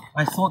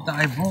 I thought that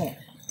I bought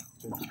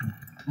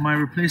my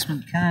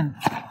replacement can.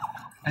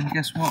 And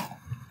guess what?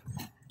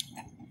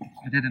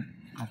 I didn't.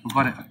 I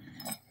forgot it.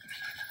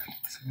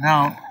 So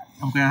now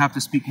I'm going to have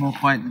to speak more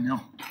quietly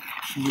now.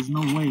 So there's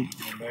no way.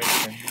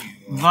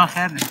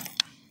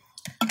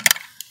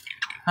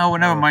 Oh, well,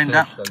 never mind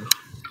that.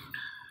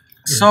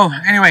 So,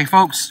 anyway,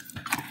 folks,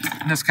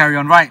 let's carry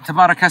on. Right,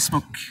 Tabarak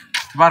Asmuk.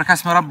 Tabarak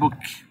Asma Rabbuk.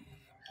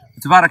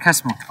 Tabarak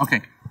Asmuk.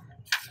 Okay.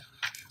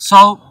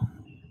 So,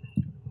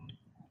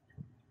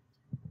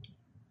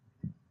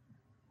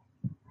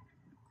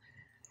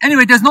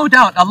 anyway, there's no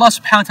doubt Allah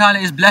subhanahu wa ta'ala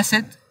is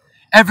blessed.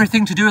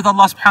 Everything to do with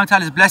Allah subhanahu wa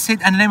ta'ala is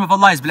blessed, and the name of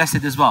Allah is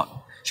blessed as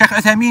well. Shaykh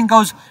Uthaymeen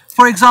goes,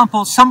 for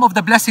example, some of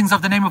the blessings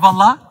of the name of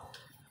Allah,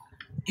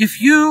 if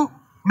you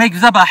make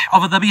dhabah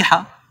of a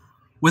dhabiha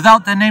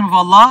without the name of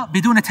Allah,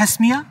 bidun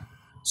tasmiyah,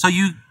 so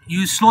you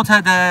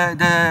slaughter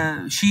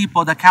the sheep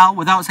or the cow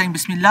without saying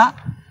Bismillah,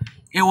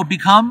 it will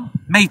become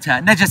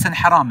mayta, najas and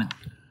haraman.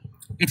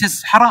 It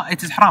is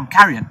haram,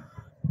 carrion.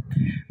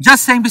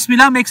 Just saying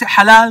Bismillah makes it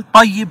halal,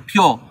 tayyib,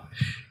 pure.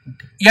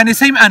 Yani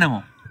same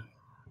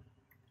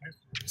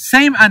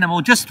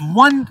animal, just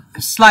one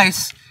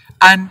slice,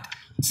 and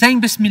saying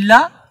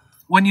Bismillah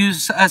when you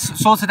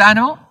slaughter the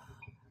animal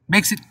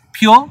makes it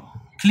pure,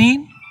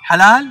 clean,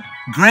 halal,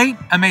 great,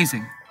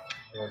 amazing.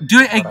 Do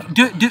it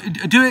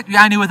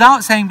yani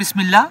without saying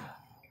Bismillah.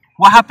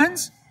 What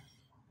happens?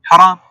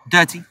 Haram,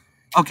 dirty.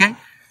 Okay.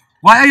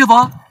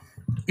 وأيضا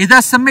إذا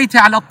سميت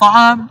على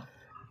الطعام,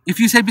 if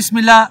you say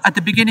Bismillah at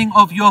the beginning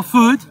of your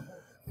food,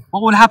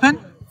 what will happen?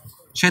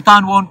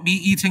 Shaitan won't be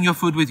eating your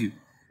food with you.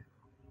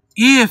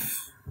 If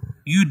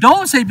you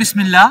don't say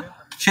Bismillah,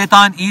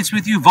 Shaitan eats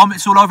with you,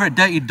 vomits all over it,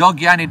 dirty dog,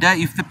 yani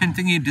dirty flipping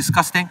thingy,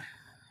 disgusting.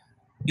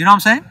 You know what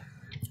I'm saying?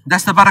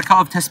 That's the barakah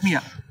of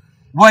tasmiyah.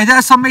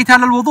 وَإِذَا سَمَّيْتَ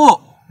عَلَى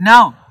الْوُضُوء.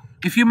 Now,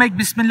 if you make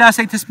Bismillah,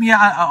 say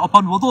tasmiyah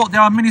upon wudu',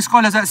 there are many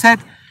scholars that said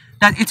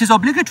that it is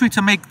obligatory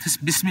to make this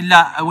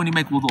Bismillah when you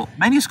make wudu.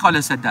 Many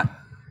scholars said that.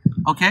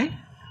 Okay?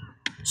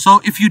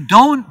 So if you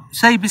don't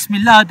say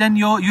Bismillah, then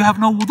you have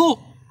no wudu.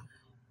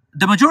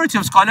 The majority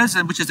of scholars,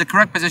 and which is the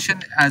correct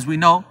position, as we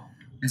know,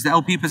 is the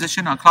LP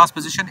position, our class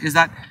position, is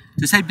that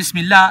to say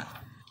Bismillah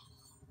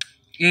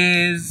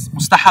is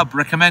mustahab,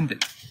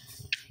 recommended.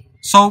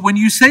 So when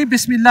you say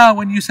Bismillah,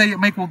 when you say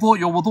make wudu,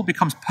 your wudu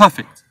becomes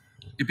perfect.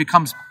 It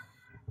becomes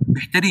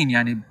bihtareen,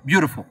 yani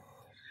beautiful.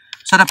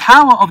 So the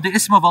power of the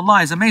ism of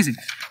Allah is amazing.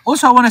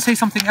 Also, I want to say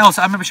something else.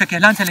 I remember Shaykh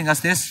Ihlan telling us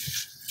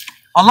this.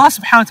 Allah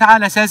subhanahu wa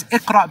ta'ala says,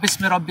 اقرأ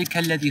بسم ربك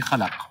الذي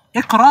خلق.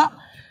 اقرأ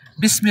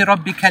بسم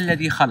ربك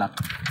الذي خلق.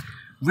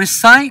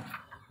 Recite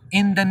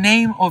in the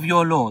name of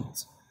your Lord.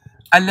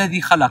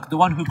 الذي خلق, the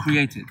one who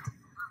created.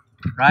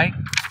 Right?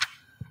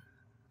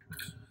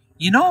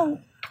 You know,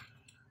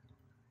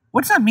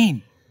 what does that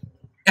mean?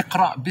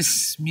 اقرأ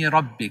بسم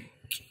ربك.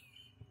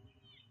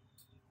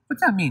 What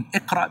does that mean?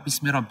 اقرأ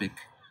بسم ربك.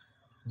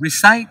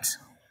 Recite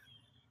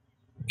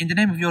in the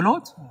name of your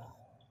Lord?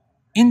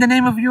 In the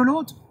name of your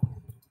Lord?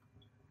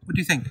 What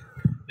do you think?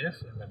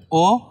 Yes.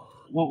 Or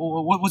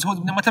what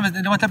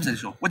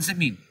does it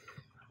mean?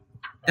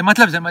 ما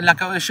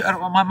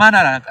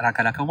أنا لك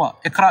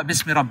اقرأ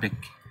باسم ربك.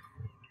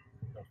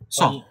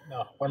 So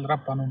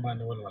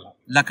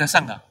لك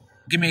سنة.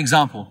 Give me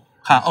example.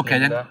 Okay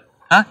then.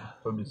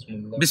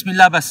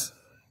 Bismillah بس.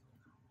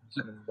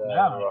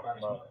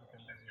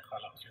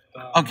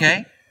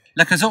 Okay.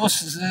 لك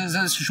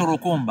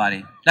شروكون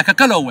باري. لك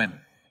كلوهم.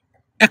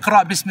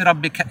 اقرأ باسم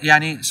ربك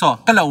يعني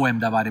كلوهم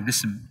ده باري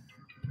باسم.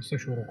 It's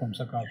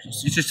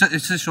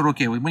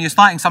shuruki. When you're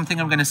starting something,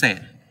 I'm going to say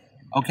it.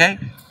 Okay?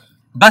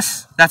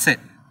 Bas, that's it.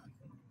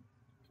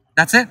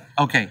 That's it?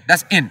 Okay,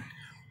 that's in.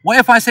 What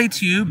if I say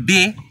to you,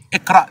 bi,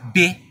 ikra,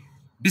 bi,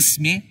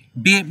 bismi,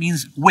 bi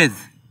means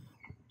with.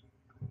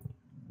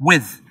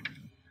 With.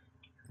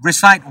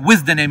 Recite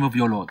with the name of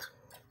your Lord.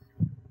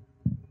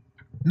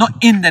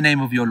 Not in the name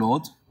of your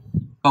Lord,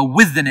 but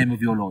with the name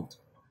of your Lord.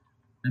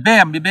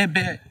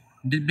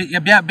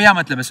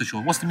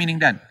 What's the meaning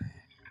then?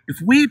 If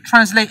we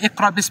translate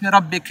اقرأ باسم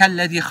ربك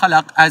الذي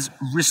خلق as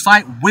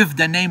recite with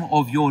the name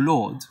of your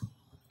Lord,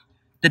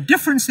 the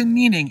difference in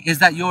meaning is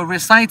that you're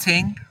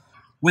reciting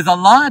with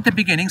Allah at the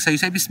beginning, so you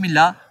say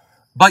Bismillah,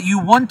 but you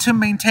want to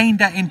maintain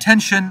that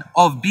intention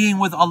of being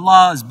with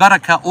Allah's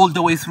barakah all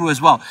the way through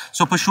as well.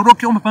 So what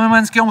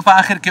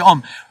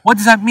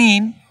does that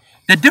mean?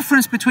 The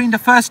difference between the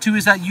first two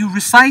is that you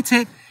recite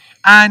it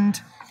and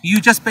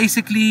you just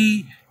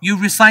basically, you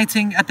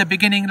reciting at the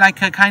beginning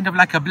like a kind of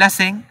like a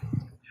blessing.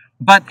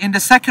 But in the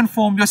second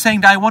form, you're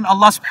saying that I want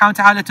Allah subhanahu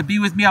wa ta'ala to be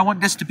with me. I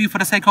want this to be for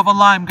the sake of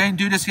Allah. I'm going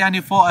to do this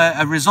for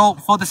a result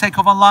for the sake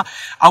of Allah.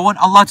 I want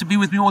Allah to be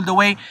with me all the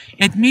way.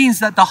 It means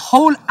that the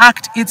whole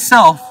act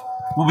itself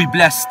will be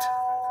blessed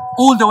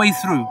all the way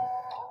through.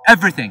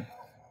 Everything.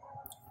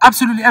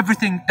 Absolutely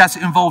everything that's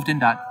involved in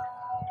that.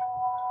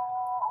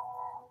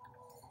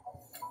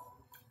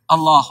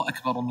 Allahu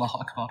Akbar, Allahu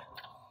Akbar.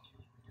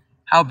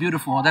 How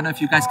beautiful. I don't know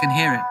if you guys can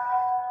hear it.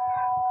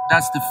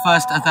 That's the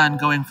first adhan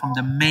going from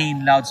the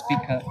main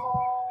loudspeaker,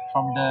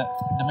 from the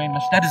main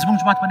masjid. That is Mung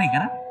Jamaat Bani,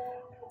 right?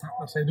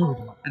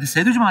 That is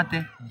Saidu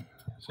Jamaat.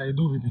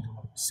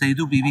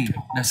 Saidu Bibi.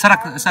 The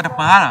Sarak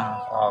Mahara.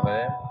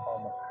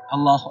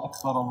 Allahu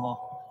Akbar, Allah.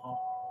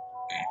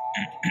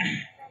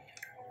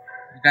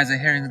 You guys are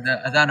hearing the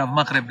adhan of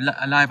Maghrib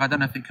live. I don't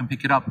know if you can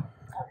pick it up.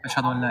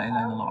 Ashhadu an la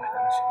ilaha illallah.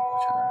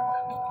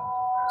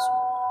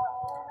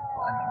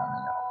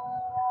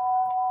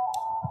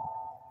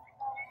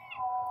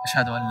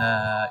 أشهد أن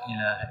لا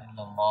إله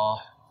إلا الله.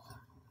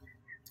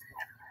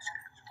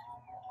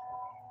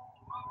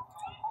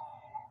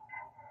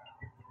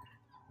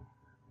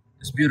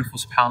 It's beautiful,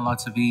 subhanAllah,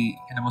 to be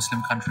in a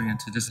Muslim country and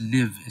to just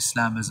live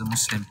Islam as a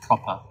Muslim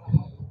proper.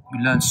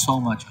 You learn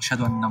so much.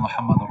 أشهد أن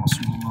محمد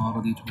رسول الله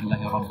رضيت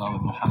بالله ربا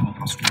ومحمد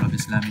رسول الله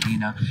بإسلام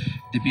دينا.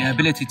 The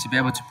ability to be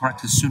able to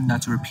practice sunnah,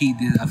 to repeat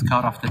the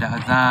adhkar after the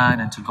adhan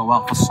and to go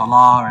out for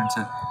salah and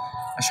to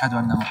أشهد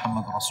أن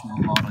محمد رسول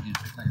الله رضيت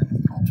بالله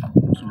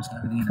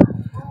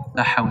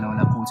لا حول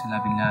ولا قوة إلا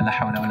بالله لا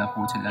حول ولا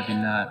قوة إلا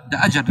بالله. The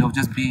ajr of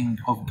just being,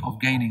 of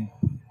gaining.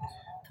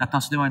 That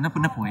tasu dewa napu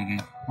ege.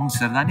 Mung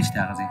serda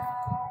nishta gazi.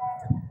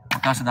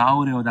 Tasu da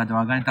aure o da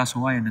doagani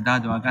tasu wae na da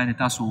doagani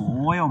tasu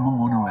wae o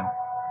mung ono wae.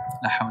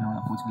 La hawla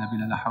wala quwwata illa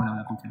billah la hawla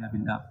wala quwwata illa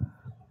billah.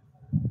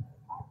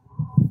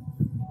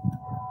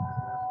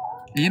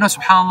 You know,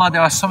 subhanAllah,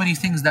 there are so many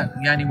things that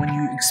when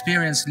you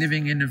experience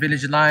living in a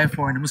village life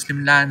or in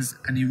Muslim lands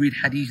and you read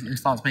hadith, it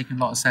starts making a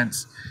lot of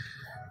sense.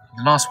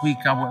 Last week,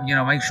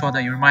 I make sure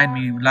that you remind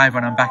me live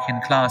when I'm back in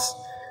class.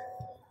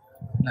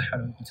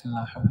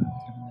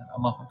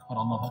 الله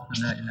أكبر الله أكبر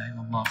لا إله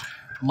إلا الله.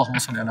 اللهم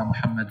صل على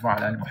محمد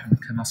وعلى آل محمد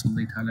كما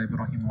صليت على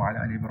إبراهيم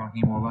وعلى آل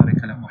إبراهيم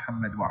وبارك على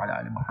محمد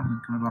وعلى آل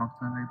محمد كما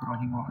باركت على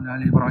إبراهيم وعلى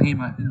آل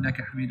إبراهيم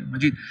إنك حميد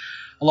مجيد.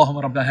 اللهم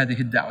رب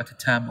هذه الدعوة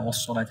التامة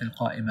والصلاة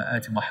القائمة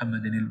آت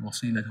محمد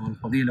الوسيلة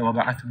والفضيلة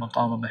وبعث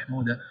مقاما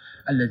محمودا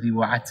الذي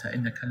وعدت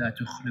إنك لا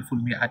تخلف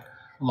الميعاد.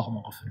 اللهم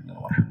اغفر لنا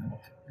وارحمنا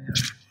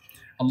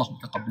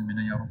Allahumma taqabbal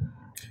minna ya Rabb.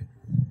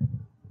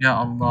 Ya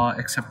Allah,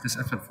 accept this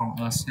effort from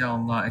us. Ya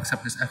Allah,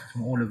 accept this effort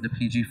from all of the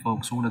PG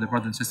folks, all of the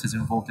brothers and sisters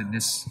involved in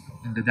this,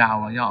 in the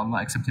da'wah. Ya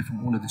Allah, accept it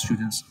from all of the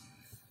students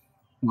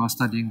who are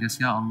studying this.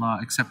 Ya Allah,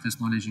 accept this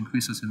knowledge,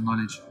 increase us in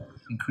knowledge,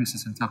 increase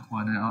us in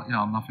taqwa. And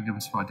Ya Allah, forgive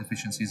us for our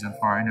deficiencies and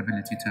for our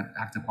inability to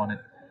act upon it.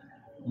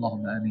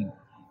 Allahumma ameen.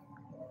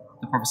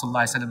 The Prophet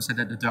ﷺ said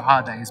that the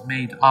dua that is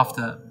made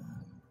after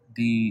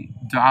the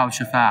dua of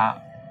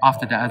shafa'ah,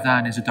 after the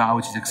adhan, is a dua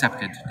which is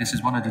accepted. This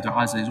is one of the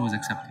du'as that is always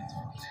accepted.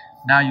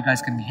 Now you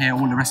guys can hear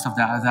all the rest of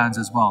the adhans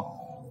as well.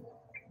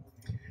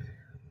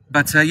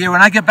 But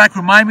when I get back,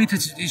 remind me to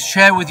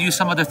share with you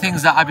some of the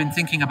things that I've been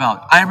thinking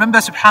about. I remember,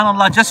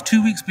 subhanAllah, just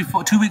 2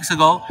 weeks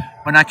ago,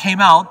 when I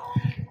came out,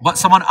 but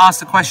someone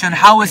asked the question,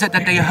 how is it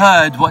that they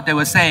heard what they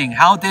were saying?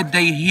 How did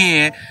they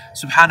hear,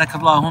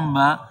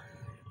 subhanakallahumma?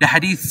 The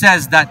hadith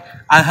says that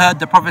I heard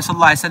the Prophet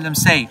ﷺ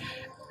say,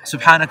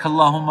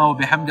 subhanakallahumma wa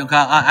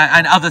bihamdika,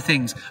 and other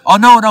things. Oh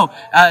no,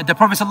 the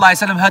Prophet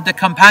ﷺ heard the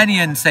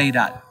companion say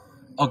that.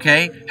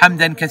 Okay,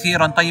 hamdan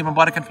kathiran tayyiban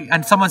barakan fi.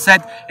 And someone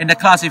said in the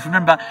class, if you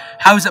remember,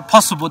 how is it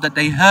possible that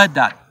they heard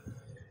that?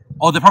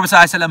 Or the Prophet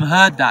ﷺ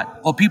heard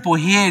that? Or people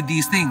hear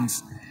these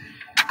things?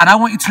 And I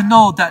want you to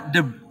know that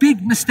the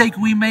big mistake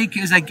we make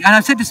is, and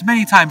I've said this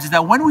many times, is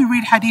that when we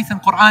read hadith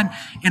and Quran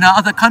in our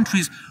other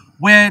countries,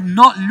 we're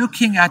not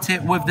looking at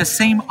it with the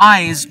same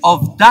eyes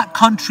of that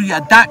country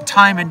at that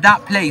time and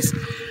that place.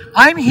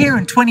 I'm here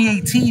in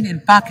 2018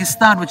 in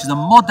Pakistan, which is a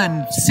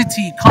modern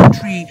city,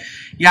 country,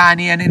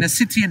 and in a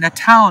city, in a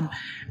town.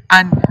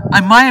 And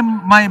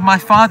my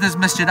father's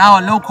masjid,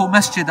 our local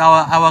masjid,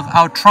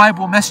 our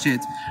tribal masjid,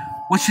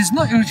 which is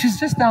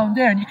just down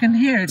there, and you can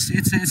hear it's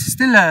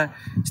still a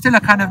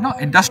kind of,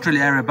 not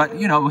industrial area, but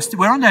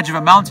we're on the edge of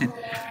a mountain.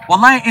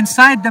 Wallahi,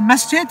 inside the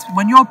masjid,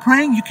 when you're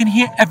praying, you can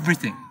hear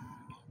everything.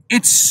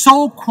 It's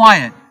so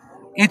quiet.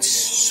 It's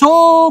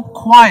so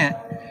quiet.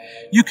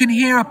 You can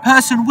hear a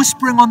person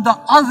whispering on the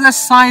other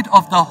side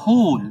of the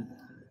hall.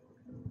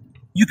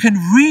 You can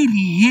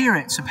really hear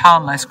it,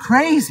 subhanAllah. It's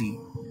crazy.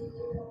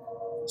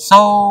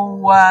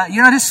 So,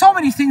 there's so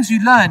many things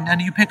you learn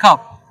and you pick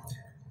up.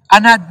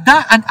 And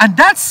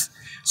that's,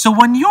 so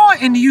when you're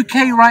in the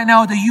UK right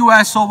now, the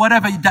US or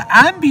whatever, the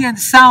ambient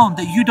sound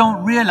that you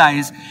don't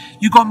realize,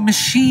 you got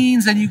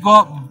machines and you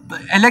got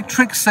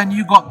electrics and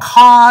you got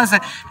cars,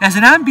 and there's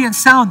an ambient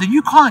sound that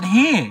you can't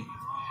hear.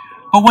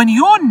 But when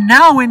you're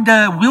now in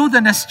the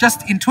wilderness,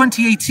 just in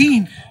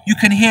 2018, you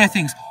can hear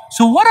things.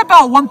 So what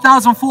about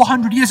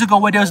 1,400 years ago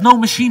where there was no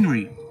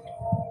machinery?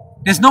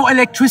 There's no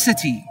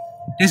electricity.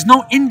 There's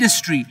no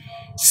industry.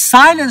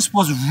 Silence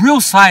was real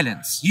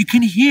silence. You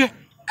can hear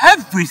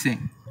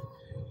everything.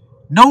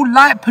 No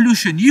light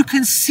pollution. You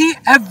can see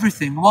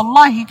everything.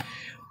 Wallahi,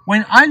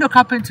 when I look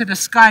up into the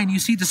sky and you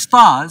see the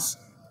stars,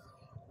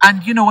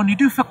 and when you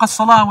do fiqh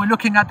as-salah, we're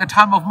looking at the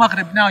time of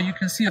Maghrib now, you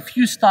can see a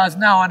few stars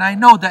now, and I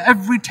know that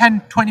every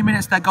 10, 20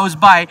 minutes that goes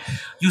by,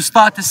 you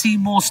start to see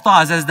more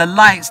stars as the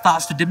light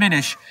starts to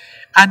diminish.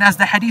 And as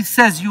the hadith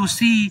says, you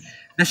see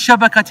the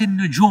shabakatin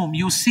nujum,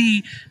 you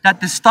see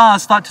that the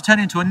stars start to turn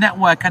into a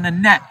network and a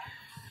net.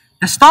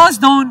 The stars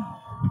don't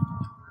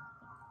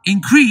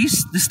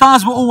increase, the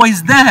stars were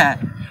always there,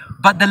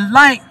 but the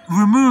light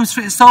removes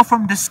itself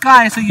from the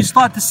sky, so you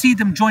start to see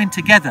them join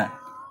together.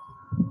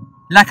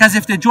 Like as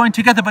if they're joined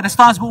together, but the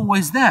stars were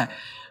always there.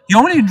 You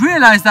only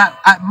realize that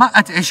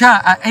at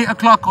Isha, at 8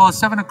 o'clock or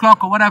 7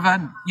 o'clock or whatever,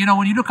 and,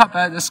 when you look up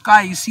at the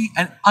sky, you see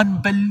an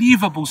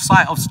unbelievable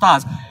sight of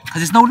stars,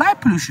 because there's no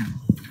light pollution.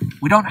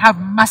 We don't have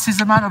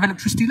massive amount of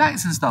electricity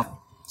lights and stuff.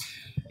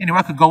 Anyway,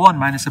 I could go on,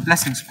 man. It's a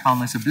blessing,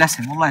 subhanAllah. It's a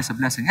blessing. Wallah, it's a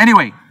blessing.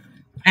 Anyway.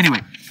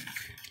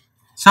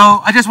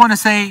 So I just want to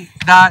say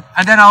that,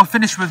 and then I'll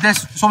finish with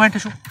this.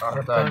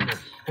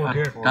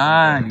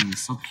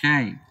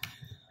 Okay.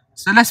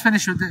 So let's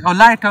finish with this.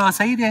 light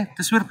सही है,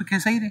 तस्वीर पे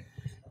सही है.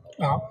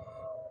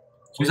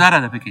 गुजारा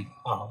था पे.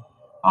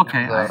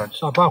 Okay.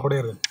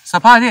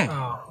 सफा दे.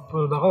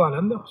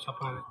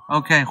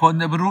 Okay.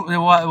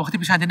 वक्ती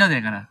पे शांति ना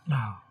देगा ना.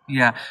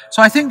 Yeah.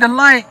 So I think the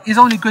light is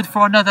only good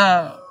for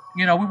another,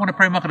 we want to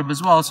pray Maghrib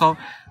as well. So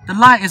the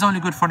light is only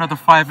good for another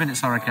 5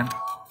 minutes, I reckon.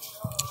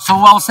 So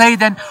I'll say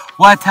then,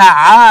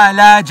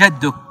 وَتَعَالَى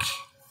جَدُّكِ.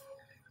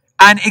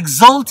 And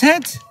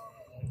exalted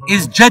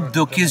is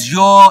jadduk, is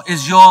your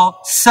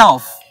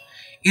self,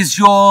 is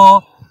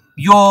your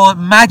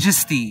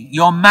majesty,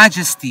 your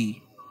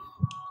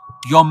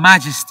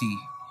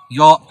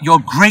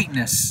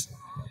greatness,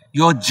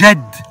 your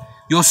jadd,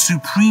 your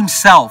supreme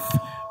self,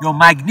 your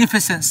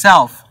magnificent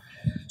self.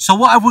 So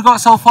what have we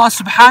got so far?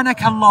 Subhanak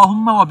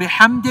Allahumma wa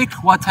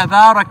bihamdik wa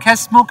tabarak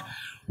asmuk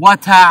wa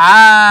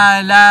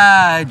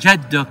ta'ala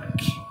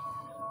jadduk.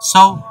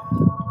 So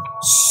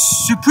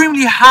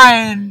supremely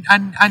high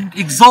and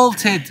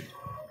exalted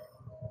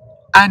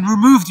and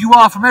removed you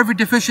are from every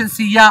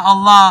deficiency, Ya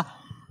Allah,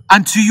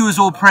 and to you is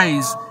all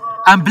praise.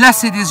 And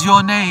blessed is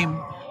your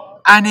name,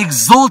 and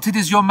exalted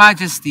is your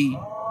majesty.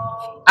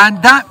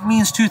 And that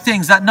means two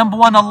things. That number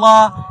one,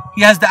 Allah,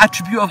 He has the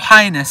attribute of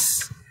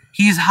highness.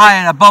 He is high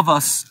and above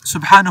us,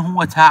 subhanahu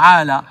wa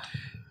ta'ala.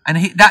 And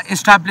that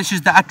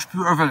establishes the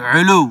attribute of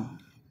al-ulu.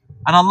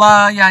 And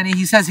Allah,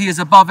 He says He is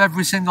above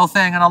every single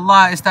thing, and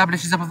Allah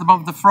establishes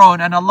above the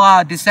throne, and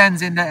Allah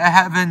descends in the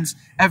heavens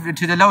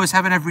to the lowest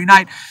heaven every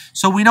night.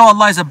 So we know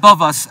Allah is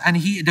above us, and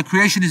the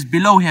creation is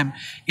below Him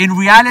in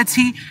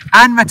reality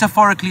and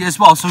metaphorically as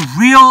well. So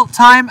real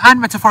time and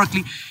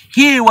metaphorically.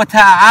 Here,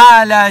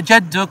 وَتَعَالَى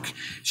جَدُّكَ,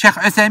 Shaykh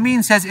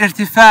Uthaymeen says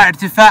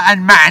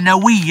irtifa'an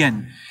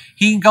ma'nawiyan.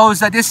 He goes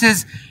that this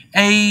is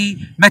a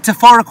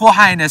metaphorical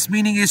highness,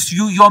 meaning is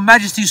your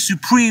majesty is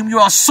supreme, you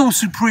are so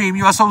supreme,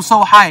 you are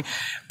so high.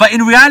 But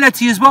in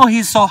reality as well,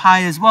 He's so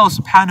high as well,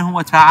 subhanahu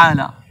wa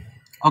ta'ala.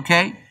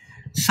 Okay?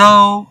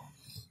 So,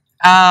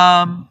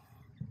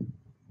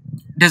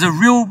 there's a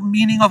real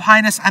meaning of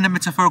highness and a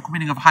metaphorical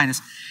meaning of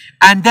highness.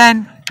 And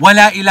then,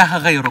 وَلَا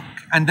إِلَهَ غَيْرُكَ.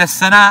 And the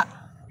sana,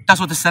 that's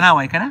what the sana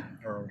wa, kana?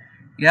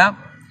 Yeah?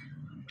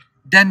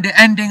 Then the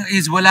ending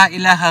is وَلَا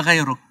إِلَهَ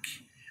غَيْرُكَ.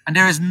 And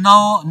there is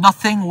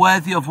nothing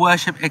worthy of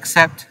worship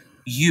except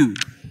you.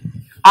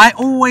 I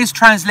always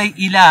translate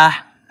ilah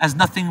as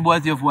nothing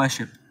worthy of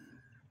worship,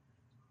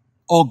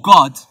 or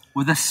God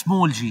with a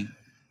small g.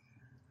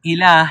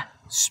 Ilah,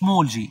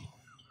 small g.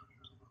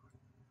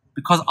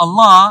 Because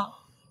Allah,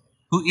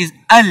 who is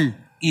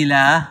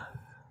al-ilah,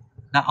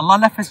 now Allah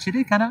lafaz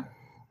sharik,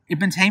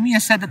 Ibn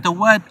Taymiyyah said that the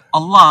word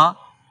Allah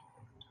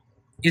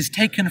is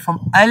taken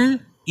from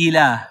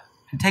al-ilah.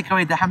 And take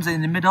away the hamza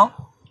in the middle,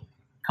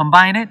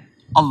 combine it,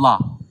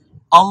 Allah.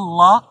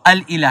 Allah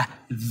al-ilah,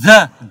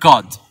 the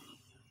God.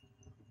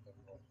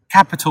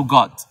 Capital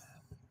God.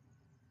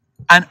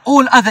 And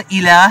all other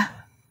ilah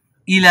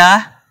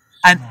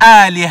and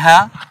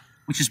aliha,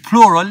 which is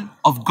plural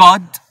of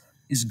God,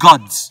 is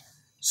gods.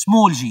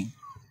 Small g.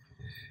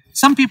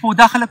 Some people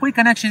داخلك we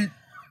can actually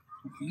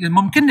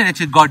ممكن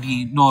actually God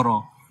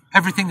noro.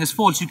 Everything is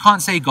false. You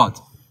can't say God.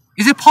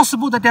 Is it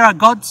possible that there are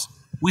gods?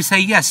 We say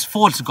yes,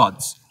 false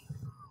gods.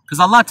 Because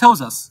Allah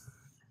tells us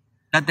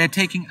that they're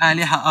taking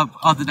aliha up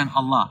other than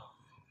Allah.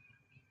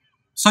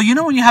 So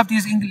when you have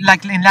these,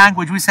 like in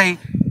language, we say,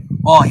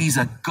 oh, He's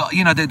a God.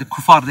 The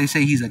kuffar, they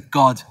say He's a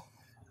God.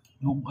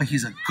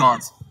 He's a God.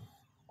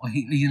 Or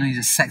He's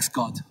a sex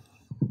God.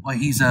 Or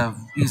He's an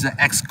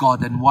X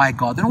God and Y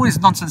God. And all this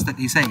nonsense that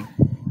they say.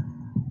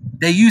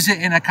 They use it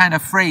in a kind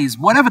of phrase.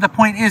 Whatever the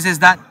point is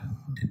that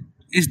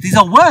these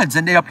are words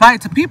and they apply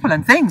it to people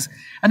and things.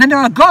 And then there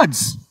are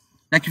gods.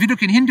 Like if you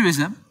look in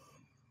Hinduism,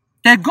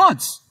 they're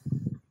gods.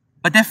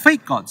 But they're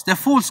fake gods, they're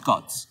false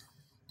gods.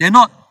 They're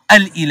not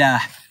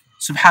al-ilah,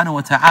 subhanahu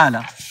wa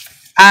ta'ala.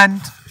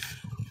 And,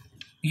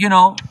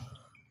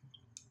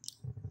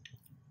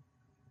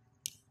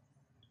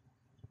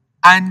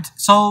 and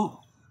so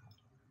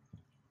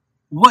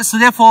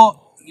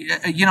therefore,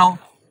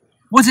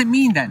 what does it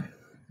mean then?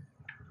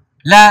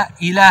 La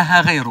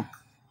ilaha ghayruk.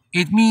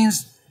 It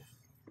means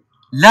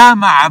La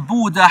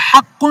ma'buda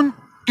haqqun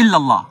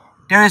illallah.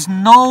 There is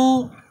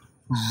no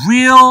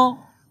real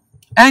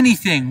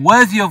anything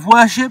worthy of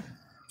worship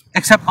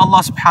except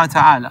Allah subhanahu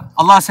wa ta'ala.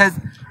 Allah says,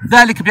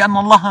 ذَلِكَ بِأَنَّ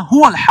اللَّهَ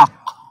هُوَ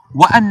الْحَقِّ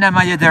وَأَنَّ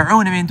مَا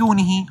يَدَعُونَ مِن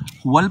دُونِهِ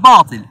هُوَ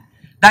الْبَاطِلِ.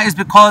 That is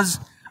because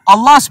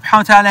Allah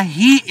subhanahu wa ta'ala,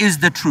 He is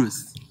the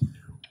truth.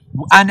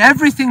 And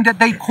everything that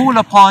they call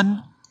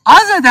upon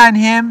other than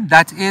Him,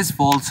 that is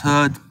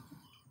falsehood.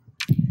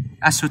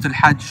 Surah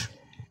Al-Hajj,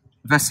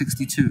 verse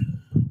 62.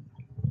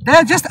 They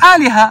are just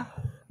aliha.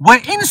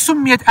 وَإِن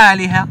سُمِّيَتْ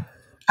آلِهَا.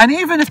 And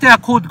even if they are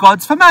called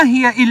gods, فَمَا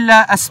هِيَ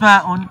إِلَّا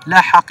أَسْمَاءٌ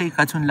لَا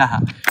حَقِيقَةٌ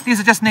لَهَا.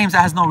 These are just names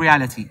that has no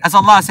reality. As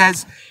Allah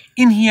says,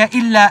 إِنْ هِيَ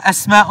إِلَّا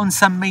أَسْمَاءٌ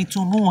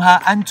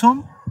سَمَّيْتُمُوهَا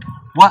أَنْتُمْ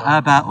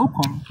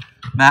وَآبَاؤُكُمْ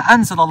مَا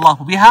أَنزَلَ اللَّهُ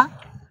بِهَا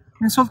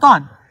مِنْ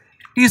سُلْطَانٍ.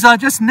 These are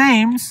just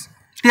names.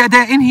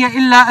 They're in here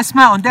إِلَّا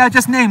أَسْمَاءٌ. They are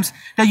just names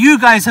that you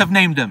guys have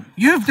named them.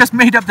 You've just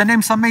made up the name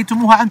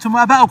سَمَّيْتُمُوهَا أَنْتُمْ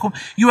وَآبَاؤُكُمْ.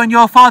 You and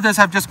your fathers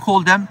have just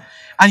called them,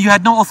 and you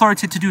had no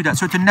authority to do that.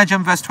 Surah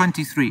An-Najm, verse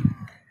 23.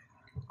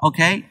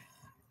 Okay?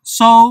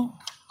 So,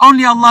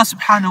 only Allah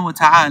subhanahu wa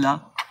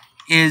ta'ala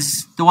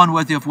is the one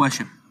worthy of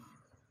worship.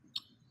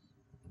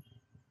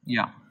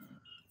 Yeah.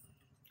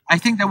 I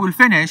think that we'll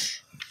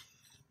finish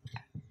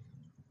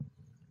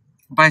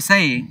by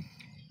saying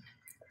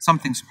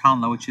something,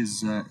 subhanAllah, which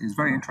is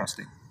very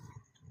interesting.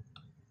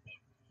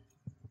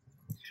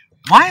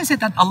 Why is it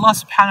that Allah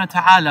subhanahu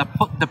wa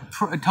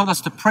ta'ala told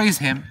us to praise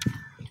Him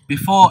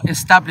before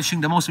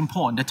establishing the most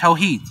important, the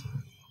Tawheed?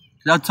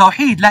 The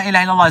Tawheed, La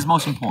ilaha illallah, is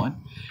most important.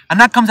 And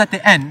that comes at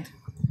the end.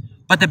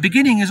 But the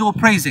beginning is all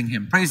praising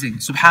Him. Praising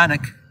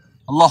Subhanak,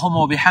 Allahumma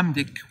wa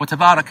bihamdik, wa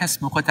tabarak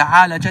asmuk, wa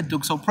ta'ala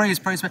jadduk. So praise,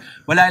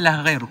 wa la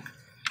ilaha ghayruk.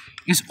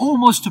 It's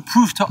almost to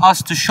prove to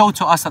us, to show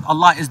to us that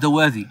Allah is the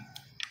worthy.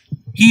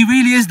 He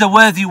really is the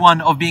worthy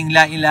one of being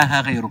La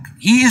ilaha ghayruk.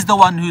 He is the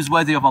one who is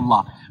worthy of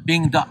Allah,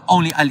 being the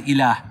only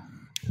Al-Ilah.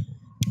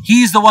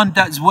 He is the one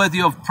that is worthy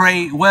of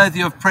praise,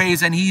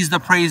 and He is the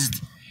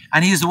praised.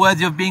 And He is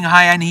worthy of being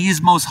high, and He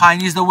is most high,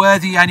 and He is the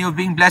worthy and of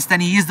being blessed,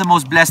 and He is the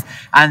most blessed.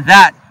 And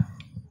that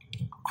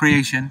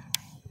creation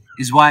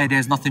is why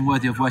there's nothing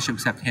worthy of worship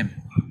except Him.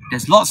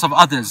 There's lots of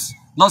others,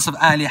 lots of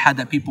alihah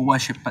that people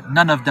worship, but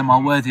none of them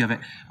are worthy of it.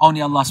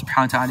 Only Allah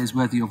subhanahu wa ta'ala is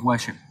worthy of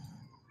worship.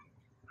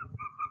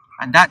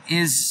 And that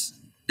is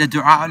the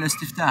dua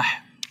al-istiftah.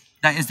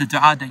 That is the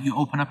dua that you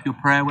open up your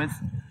prayer with.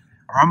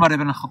 Umar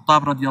ibn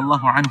Khattab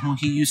radiallahu anhu,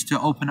 he used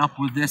to open up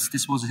with this.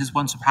 This was his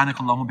one,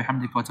 subhanakallahumma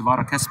bihamdika wa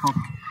tabarak asmuk.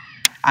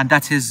 And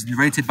that is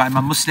narrated by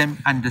Imam Muslim,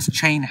 and this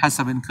chain has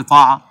been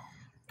qita'a.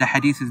 The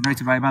hadith is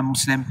narrated by Imam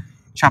Muslim,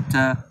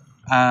 chapter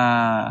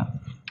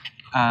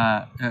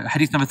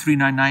hadith number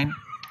 399,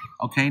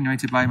 okay,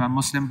 narrated by Imam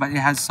Muslim, but it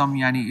has some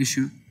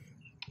issue.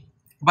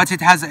 But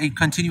it has a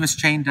continuous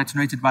chain that's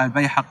narrated by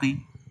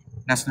Al-Bayhaqi,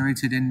 that's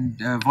narrated in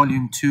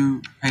volume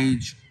 2,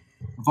 page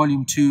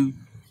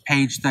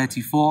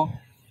 34.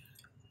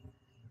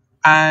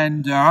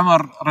 And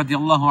Umar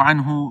radiallahu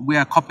anhu, we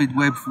are copied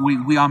with,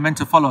 we are meant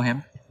to follow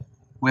him.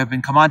 We have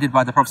been commanded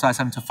by the Prophet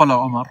ﷺ to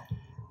follow Umar,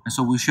 and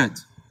so we should.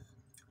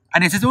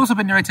 And it has also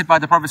been narrated by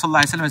the Prophet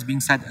ﷺ as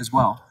being said as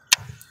well.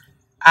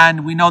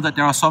 And we know that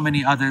there are so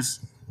many others,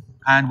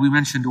 and we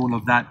mentioned all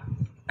of that.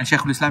 And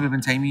Shaykh al-Islam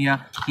ibn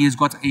Taymiyyah, he has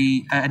got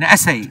an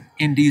essay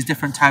in these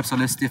different types of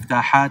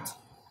istiftahat,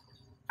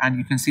 and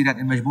you can see that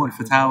in Majmu'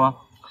 al-Fatawa,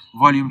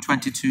 volume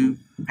 22,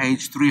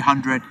 page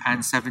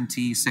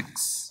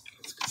 376,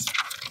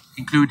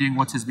 including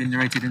what has been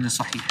narrated in the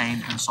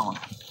Sahihain and so on.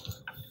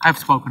 I've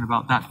spoken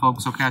about that,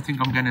 folks. Okay, I think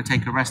I'm going to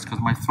take a rest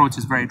because my throat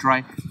is very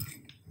dry.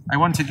 I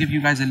want to give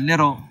you guys a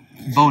little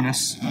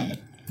bonus.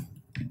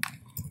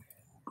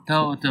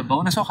 The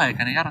bonus okay,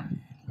 can I yara?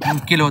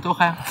 Kilo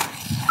okay.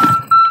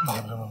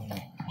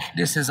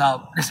 This is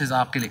our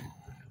kili.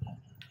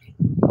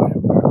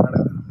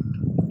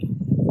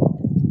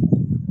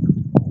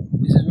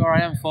 This is where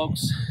I am,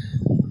 folks.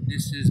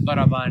 This is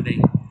Barabandi.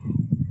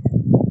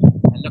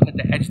 And look at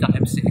the edge that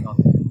I'm sitting on.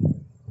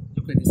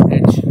 Look at this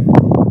edge.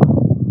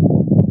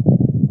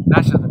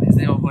 National is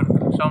there over.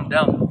 Show them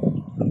down.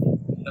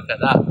 Look at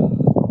that.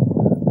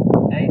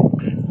 Hey.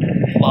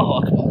 Allahu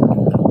Akbar.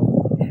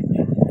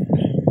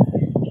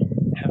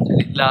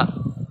 Alhamdulillah.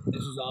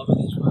 This is our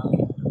village.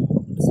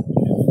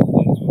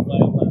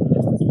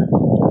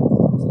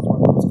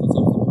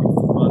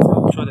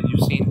 I'm sure that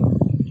you've seen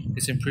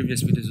this in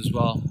previous videos as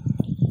well.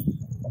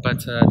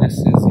 But this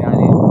is, these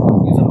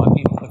are my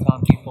people,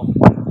 Patan people.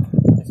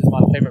 This is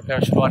my favorite pair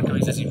of shalwar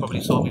kameez, as you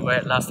probably saw me wear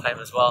it last time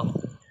as well.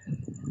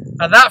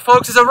 And that,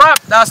 folks, is a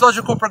wrap. That's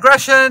logical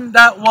progression.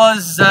 That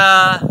was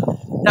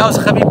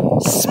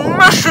Khabib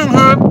smashing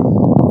him.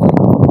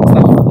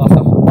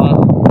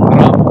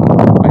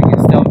 But he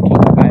is still talking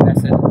about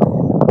lesson.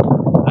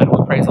 And we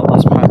praise Allah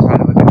subhanahu wa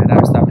ta'ala. We're going to now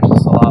establish the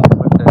salah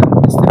with the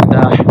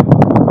istiftah. And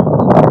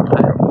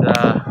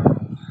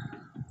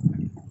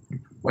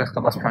we ask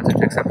Allah subhanahu wa ta'ala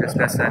to accept this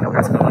lesson. And we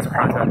ask Allah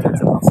subhanahu wa ta'ala to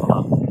accept the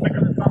salah.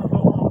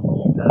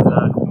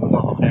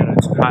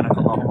 سبحانك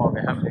اللهم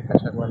وبحمدك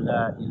أشهد أن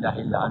لا إله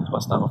إلا أنت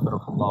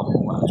وأستغفرك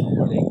اللهم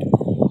وأتوب إليك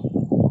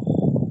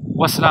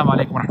والسلام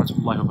عليكم ورحمة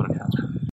الله وبركاته.